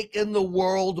has taken the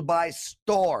world by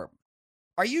storm.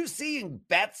 Are you seeing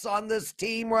bets on this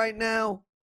team right now?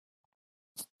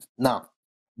 No.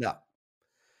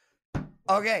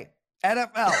 Okay,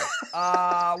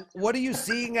 NFL. What are you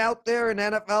seeing out there in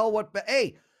NFL?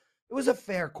 Hey, it was a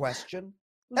fair question.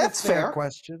 That's fair.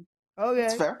 Question. Okay,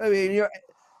 that's fair. I mean,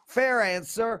 fair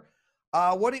answer.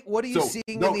 What are you seeing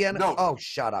in the NFL? No. Oh,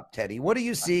 shut up, Teddy. What are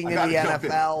you seeing in the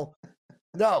NFL?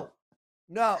 No.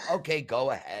 Okay,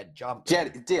 go ahead. Jump.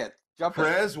 Jump.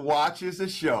 Prez watches a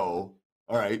show.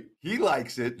 All right, he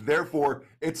likes it. Therefore,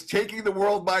 it's taking the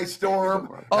world by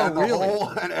storm. Oh,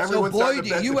 really? So, boy,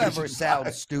 do you ever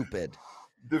sound stupid.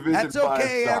 That's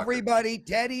okay, everybody.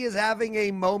 Teddy is having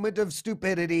a moment of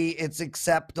stupidity. It's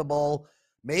acceptable.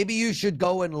 Maybe you should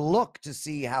go and look to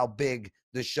see how big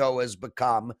the show has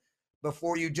become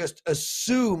before you just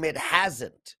assume it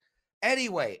hasn't.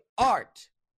 Anyway, Art,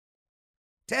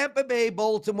 Tampa Bay,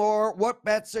 Baltimore, what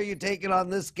bets are you taking on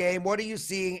this game? What are you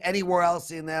seeing anywhere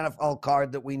else in the NFL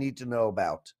card that we need to know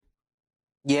about?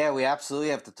 Yeah, we absolutely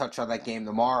have to touch on that game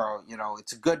tomorrow.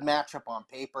 It's a good matchup on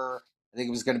paper. I think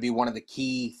it was going to be one of the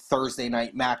key Thursday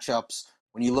night matchups.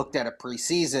 When you looked at it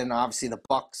preseason, obviously the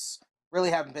Bucs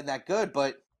really haven't been that good,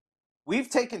 but we've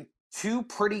taken 2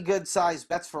 pretty good-sized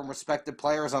bets from respected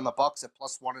players on the Bucs at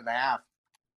 +1.5.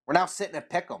 We're now sitting at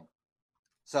Pick'em.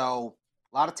 So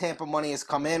a lot of Tampa money has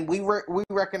come in. We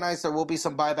recognize there will be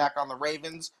some buyback on the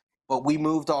Ravens, but we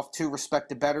moved off 2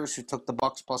 respected bettors who took the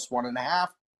Bucs +1.5.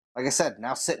 Like I said,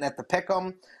 now sitting at the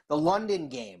Pick'em. The London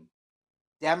game,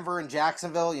 Denver and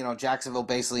Jacksonville. Jacksonville,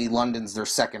 basically London's their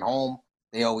second home.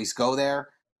 They always go there.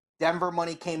 Denver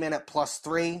money came in at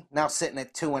 +3, now sitting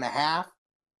at 2.5.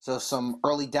 So some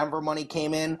early Denver money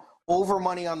came in. Over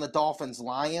money on the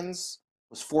Dolphins-Lions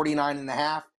was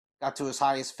 49.5, got to as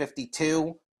high as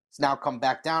 52. It's now come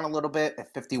back down a little bit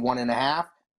at 51.5.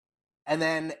 And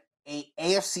then a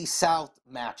AFC South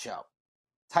matchup.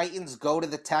 Titans go to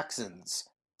the Texans.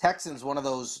 Texans, one of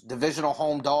those divisional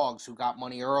home dogs who got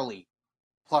money early.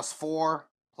 +4,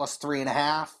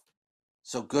 +3.5.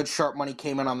 So good sharp money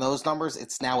came in on those numbers.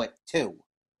 It's now at 2.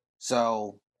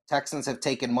 So Texans have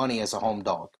taken money as a home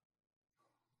dog.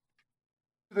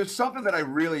 There's something that I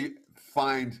really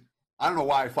find, I don't know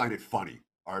why I find it funny.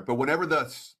 All right, but whenever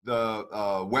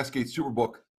the Westgate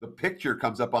Superbook, the picture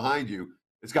comes up behind you,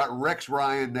 it's got Rex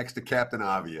Ryan next to Captain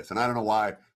Obvious. And I don't know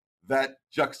why that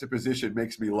juxtaposition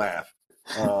makes me laugh.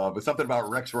 But something about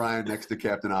Rex Ryan next to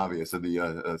Captain Obvious and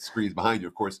the screens behind you.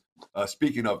 Of course,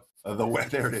 speaking of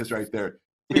there it is right there.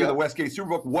 Speaking of the Westgate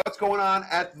Superbook, what's going on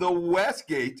at the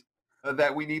Westgate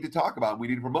that we need to talk about and we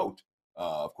need to promote?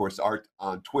 Of course, Art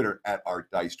on Twitter at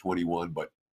ArtDice21. But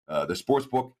the sports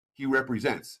book he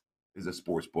represents is a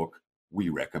sports book we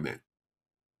recommend.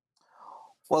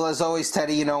 Well, as always,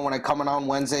 Teddy, when I come in on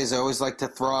Wednesdays, I always like to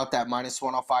throw out that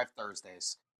 -105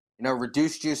 Thursdays.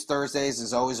 Reduced juice Thursdays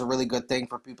is always a really good thing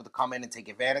for people to come in and take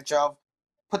advantage of.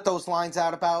 Put those lines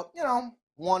out about,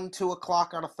 1, 2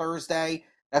 o'clock on a Thursday.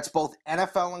 That's both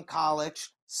NFL and college,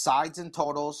 sides and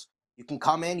totals. You can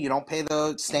come in. You don't pay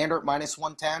the standard minus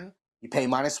 110. You pay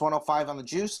minus 105 on the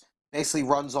juice. Basically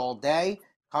runs all day.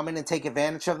 Come in and take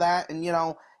advantage of that. And, you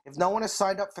know, if no one has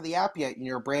signed up for the app yet and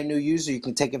you're a brand new user, you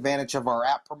can take advantage of our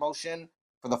app promotion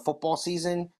for the football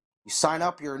season. You sign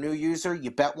up, you're a new user,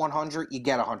 you bet 100, you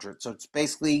get 100. So it's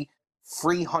basically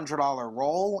free $100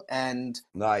 roll. And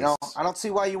nice. You know, I don't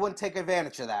see why you wouldn't take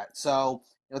advantage of that. So,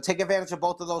 you know, take advantage of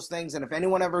both of those things. And if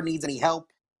anyone ever needs any help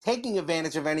taking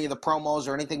advantage of any of the promos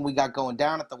or anything we got going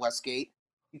down at the Westgate,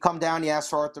 you come down, you ask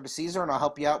for Arthur DeCesar, and I'll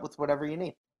help you out with whatever you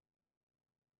need.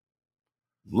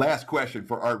 Last question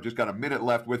for Art. Just got a minute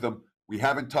left with him. We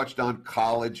haven't touched on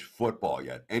college football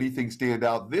yet. Anything stand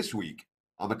out this week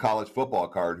on the college football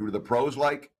card? Who do the pros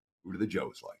like? Who do the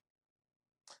Joes like?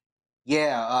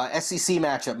 Yeah, SEC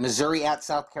matchup, Missouri at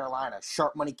South Carolina.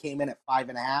 Sharp money came in at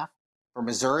 5.5 for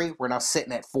Missouri. We're now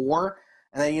sitting at 4.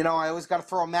 And then, you know, I always got to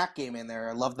throw a MAC game in there.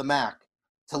 I love the MAC.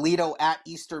 Toledo at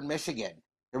Eastern Michigan.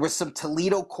 There was some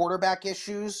Toledo quarterback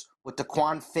issues with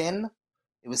DeQuan Finn.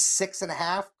 It was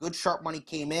 6.5. Good sharp money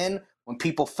came in when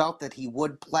people felt that he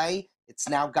would play. It's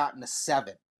now gotten to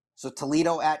 7. So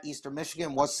Toledo at Eastern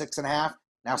Michigan was 6.5.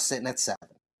 Now sitting at 7.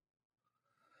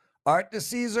 Art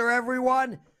DeCesar,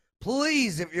 everyone.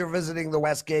 Please, if you're visiting the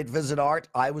Westgate, visit Art.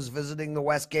 I was visiting the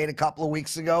Westgate a couple of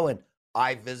weeks ago, and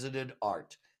I visited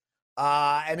Art.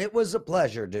 And it was a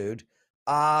pleasure, dude.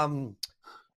 And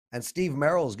Steve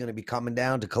Merrill is going to be coming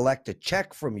down to collect a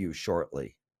check from you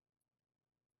shortly.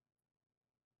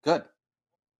 Good.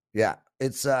 Yeah,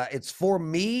 it's for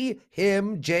me,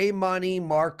 him, Jay Money,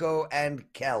 Marco,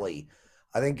 and Kelly.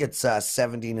 I think it's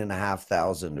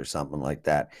 17,500 or something like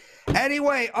that.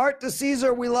 Anyway, Art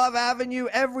DeCesar, we love having you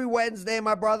every Wednesday,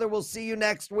 my brother. We'll see you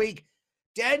next week.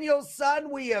 Daniel,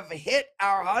 son, we have hit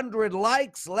our 100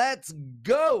 likes. Let's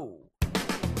go.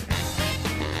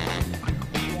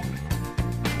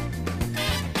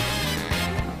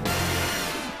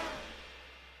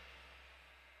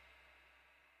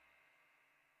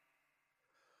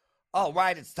 All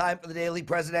right, it's time for the daily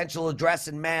presidential address,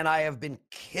 and man, I have been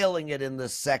killing it in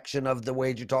this section of the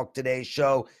Wager Talk Today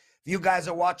show. If you guys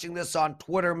are watching this on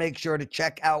Twitter, make sure to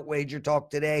check out Wager Talk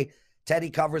Today. Teddy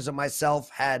Covers and myself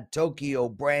had Tokyo,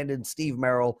 Brandon, Steve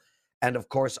Merrill, and of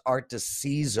course, Art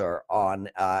DeCesar on.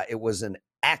 It was an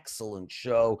excellent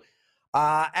show.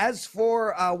 As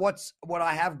for what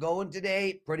I have going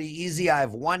today, pretty easy. I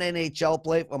have one NHL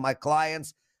play for my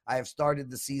clients. I have started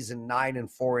the season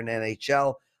 9-4 in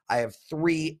NHL. I have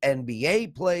 3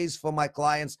 NBA plays for my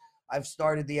clients. I've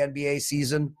started the NBA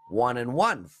season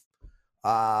 1-1,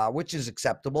 which is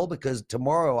acceptable because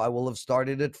tomorrow I will have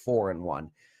started at 4-1.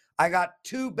 I got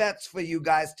 2 bets for you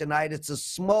guys tonight. It's a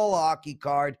small hockey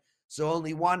card, so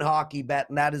only one hockey bet,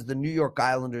 and that is the New York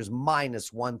Islanders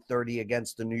minus 130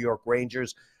 against the New York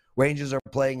Rangers. Rangers are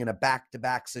playing in a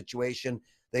back-to-back situation.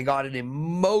 They got an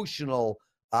emotional,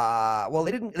 they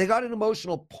got an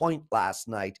emotional point last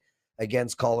night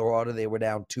against Colorado. They were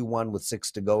down 2-1 with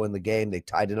 6 to go in the game. They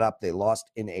tied it up. They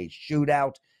lost in a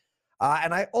shootout.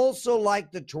 And I also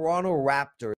like the Toronto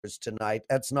Raptors tonight.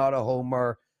 That's not a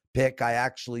homer pick. I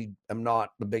actually am not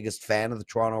the biggest fan of the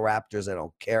Toronto Raptors. I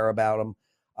don't care about them.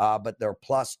 But they're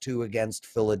 +2 against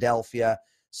Philadelphia.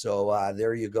 So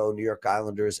there you go, New York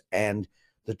Islanders and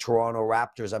the Toronto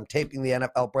Raptors. I'm taping the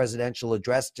NFL presidential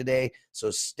address today, so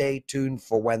stay tuned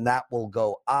for when that will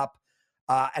go up.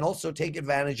 And also take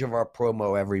advantage of our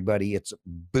promo, everybody. It's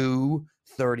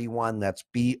BOO31. That's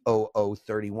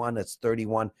BOO31. That's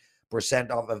 31%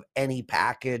 off of any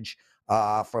package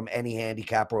from any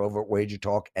handicapper over at Wager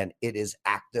Talk, and it is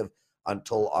active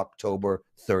until October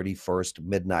 31st,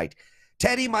 midnight.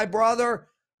 Teddy, my brother,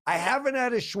 I haven't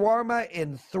had a shawarma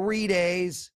in 3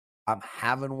 days. I'm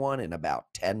having one in about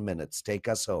 10 minutes. Take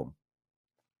us home.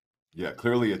 Yeah,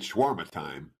 clearly it's shawarma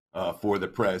time for the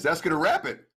Prez. That's going to wrap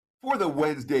it for the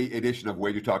Wednesday edition of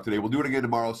Wager Talk Today. We'll do it again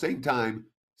tomorrow, same time,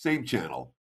 same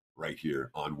channel, right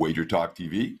here on Wager Talk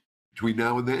TV. Between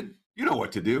now and then, you know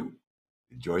what to do.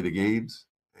 Enjoy the games,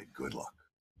 and good luck.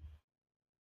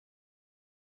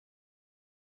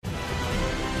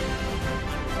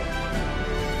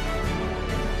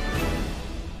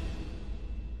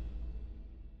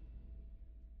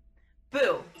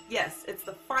 Boo! Yes, it's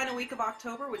the final week of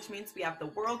October, which means we have the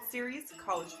World Series,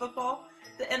 college football,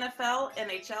 the NFL,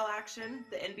 NHL action,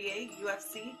 the NBA,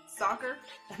 UFC, soccer,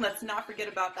 and let's not forget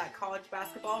about that college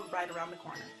basketball right around the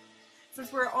corner.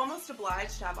 Since we're almost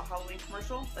obliged to have a Halloween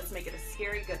commercial, let's make it a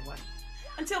scary good one.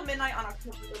 Until midnight on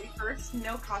October 31st,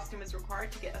 no costume is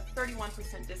required to get a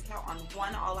 31% discount on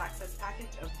one all-access package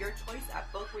of your choice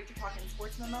at both Wager Talk and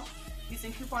Sports Memo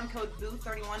using coupon code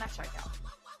BOO31 at checkout.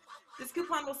 This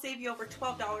coupon will save you over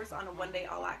 $12 on a one-day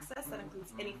all-access. That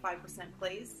includes any 5%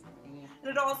 plays. And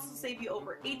it'll also save you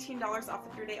over $18 off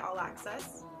the 3-day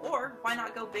all-access. Or why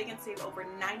not go big and save over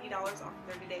 $90 off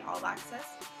the 30-day all-access?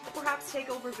 Or perhaps take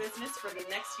over business for the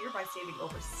next year by saving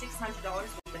over $600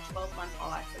 with the 12-month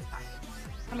all-access package.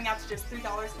 Coming out to just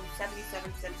 $3.77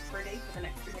 per day for the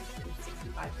next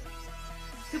 365 days.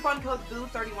 Coupon code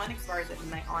BOO31 expires at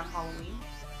midnight on Halloween.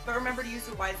 But remember to use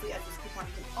it wisely, as this coupon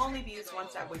can only be used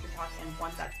once at Wager Talk and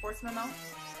once at Sports Memo.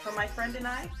 From my friend and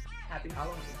I, happy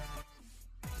Halloween.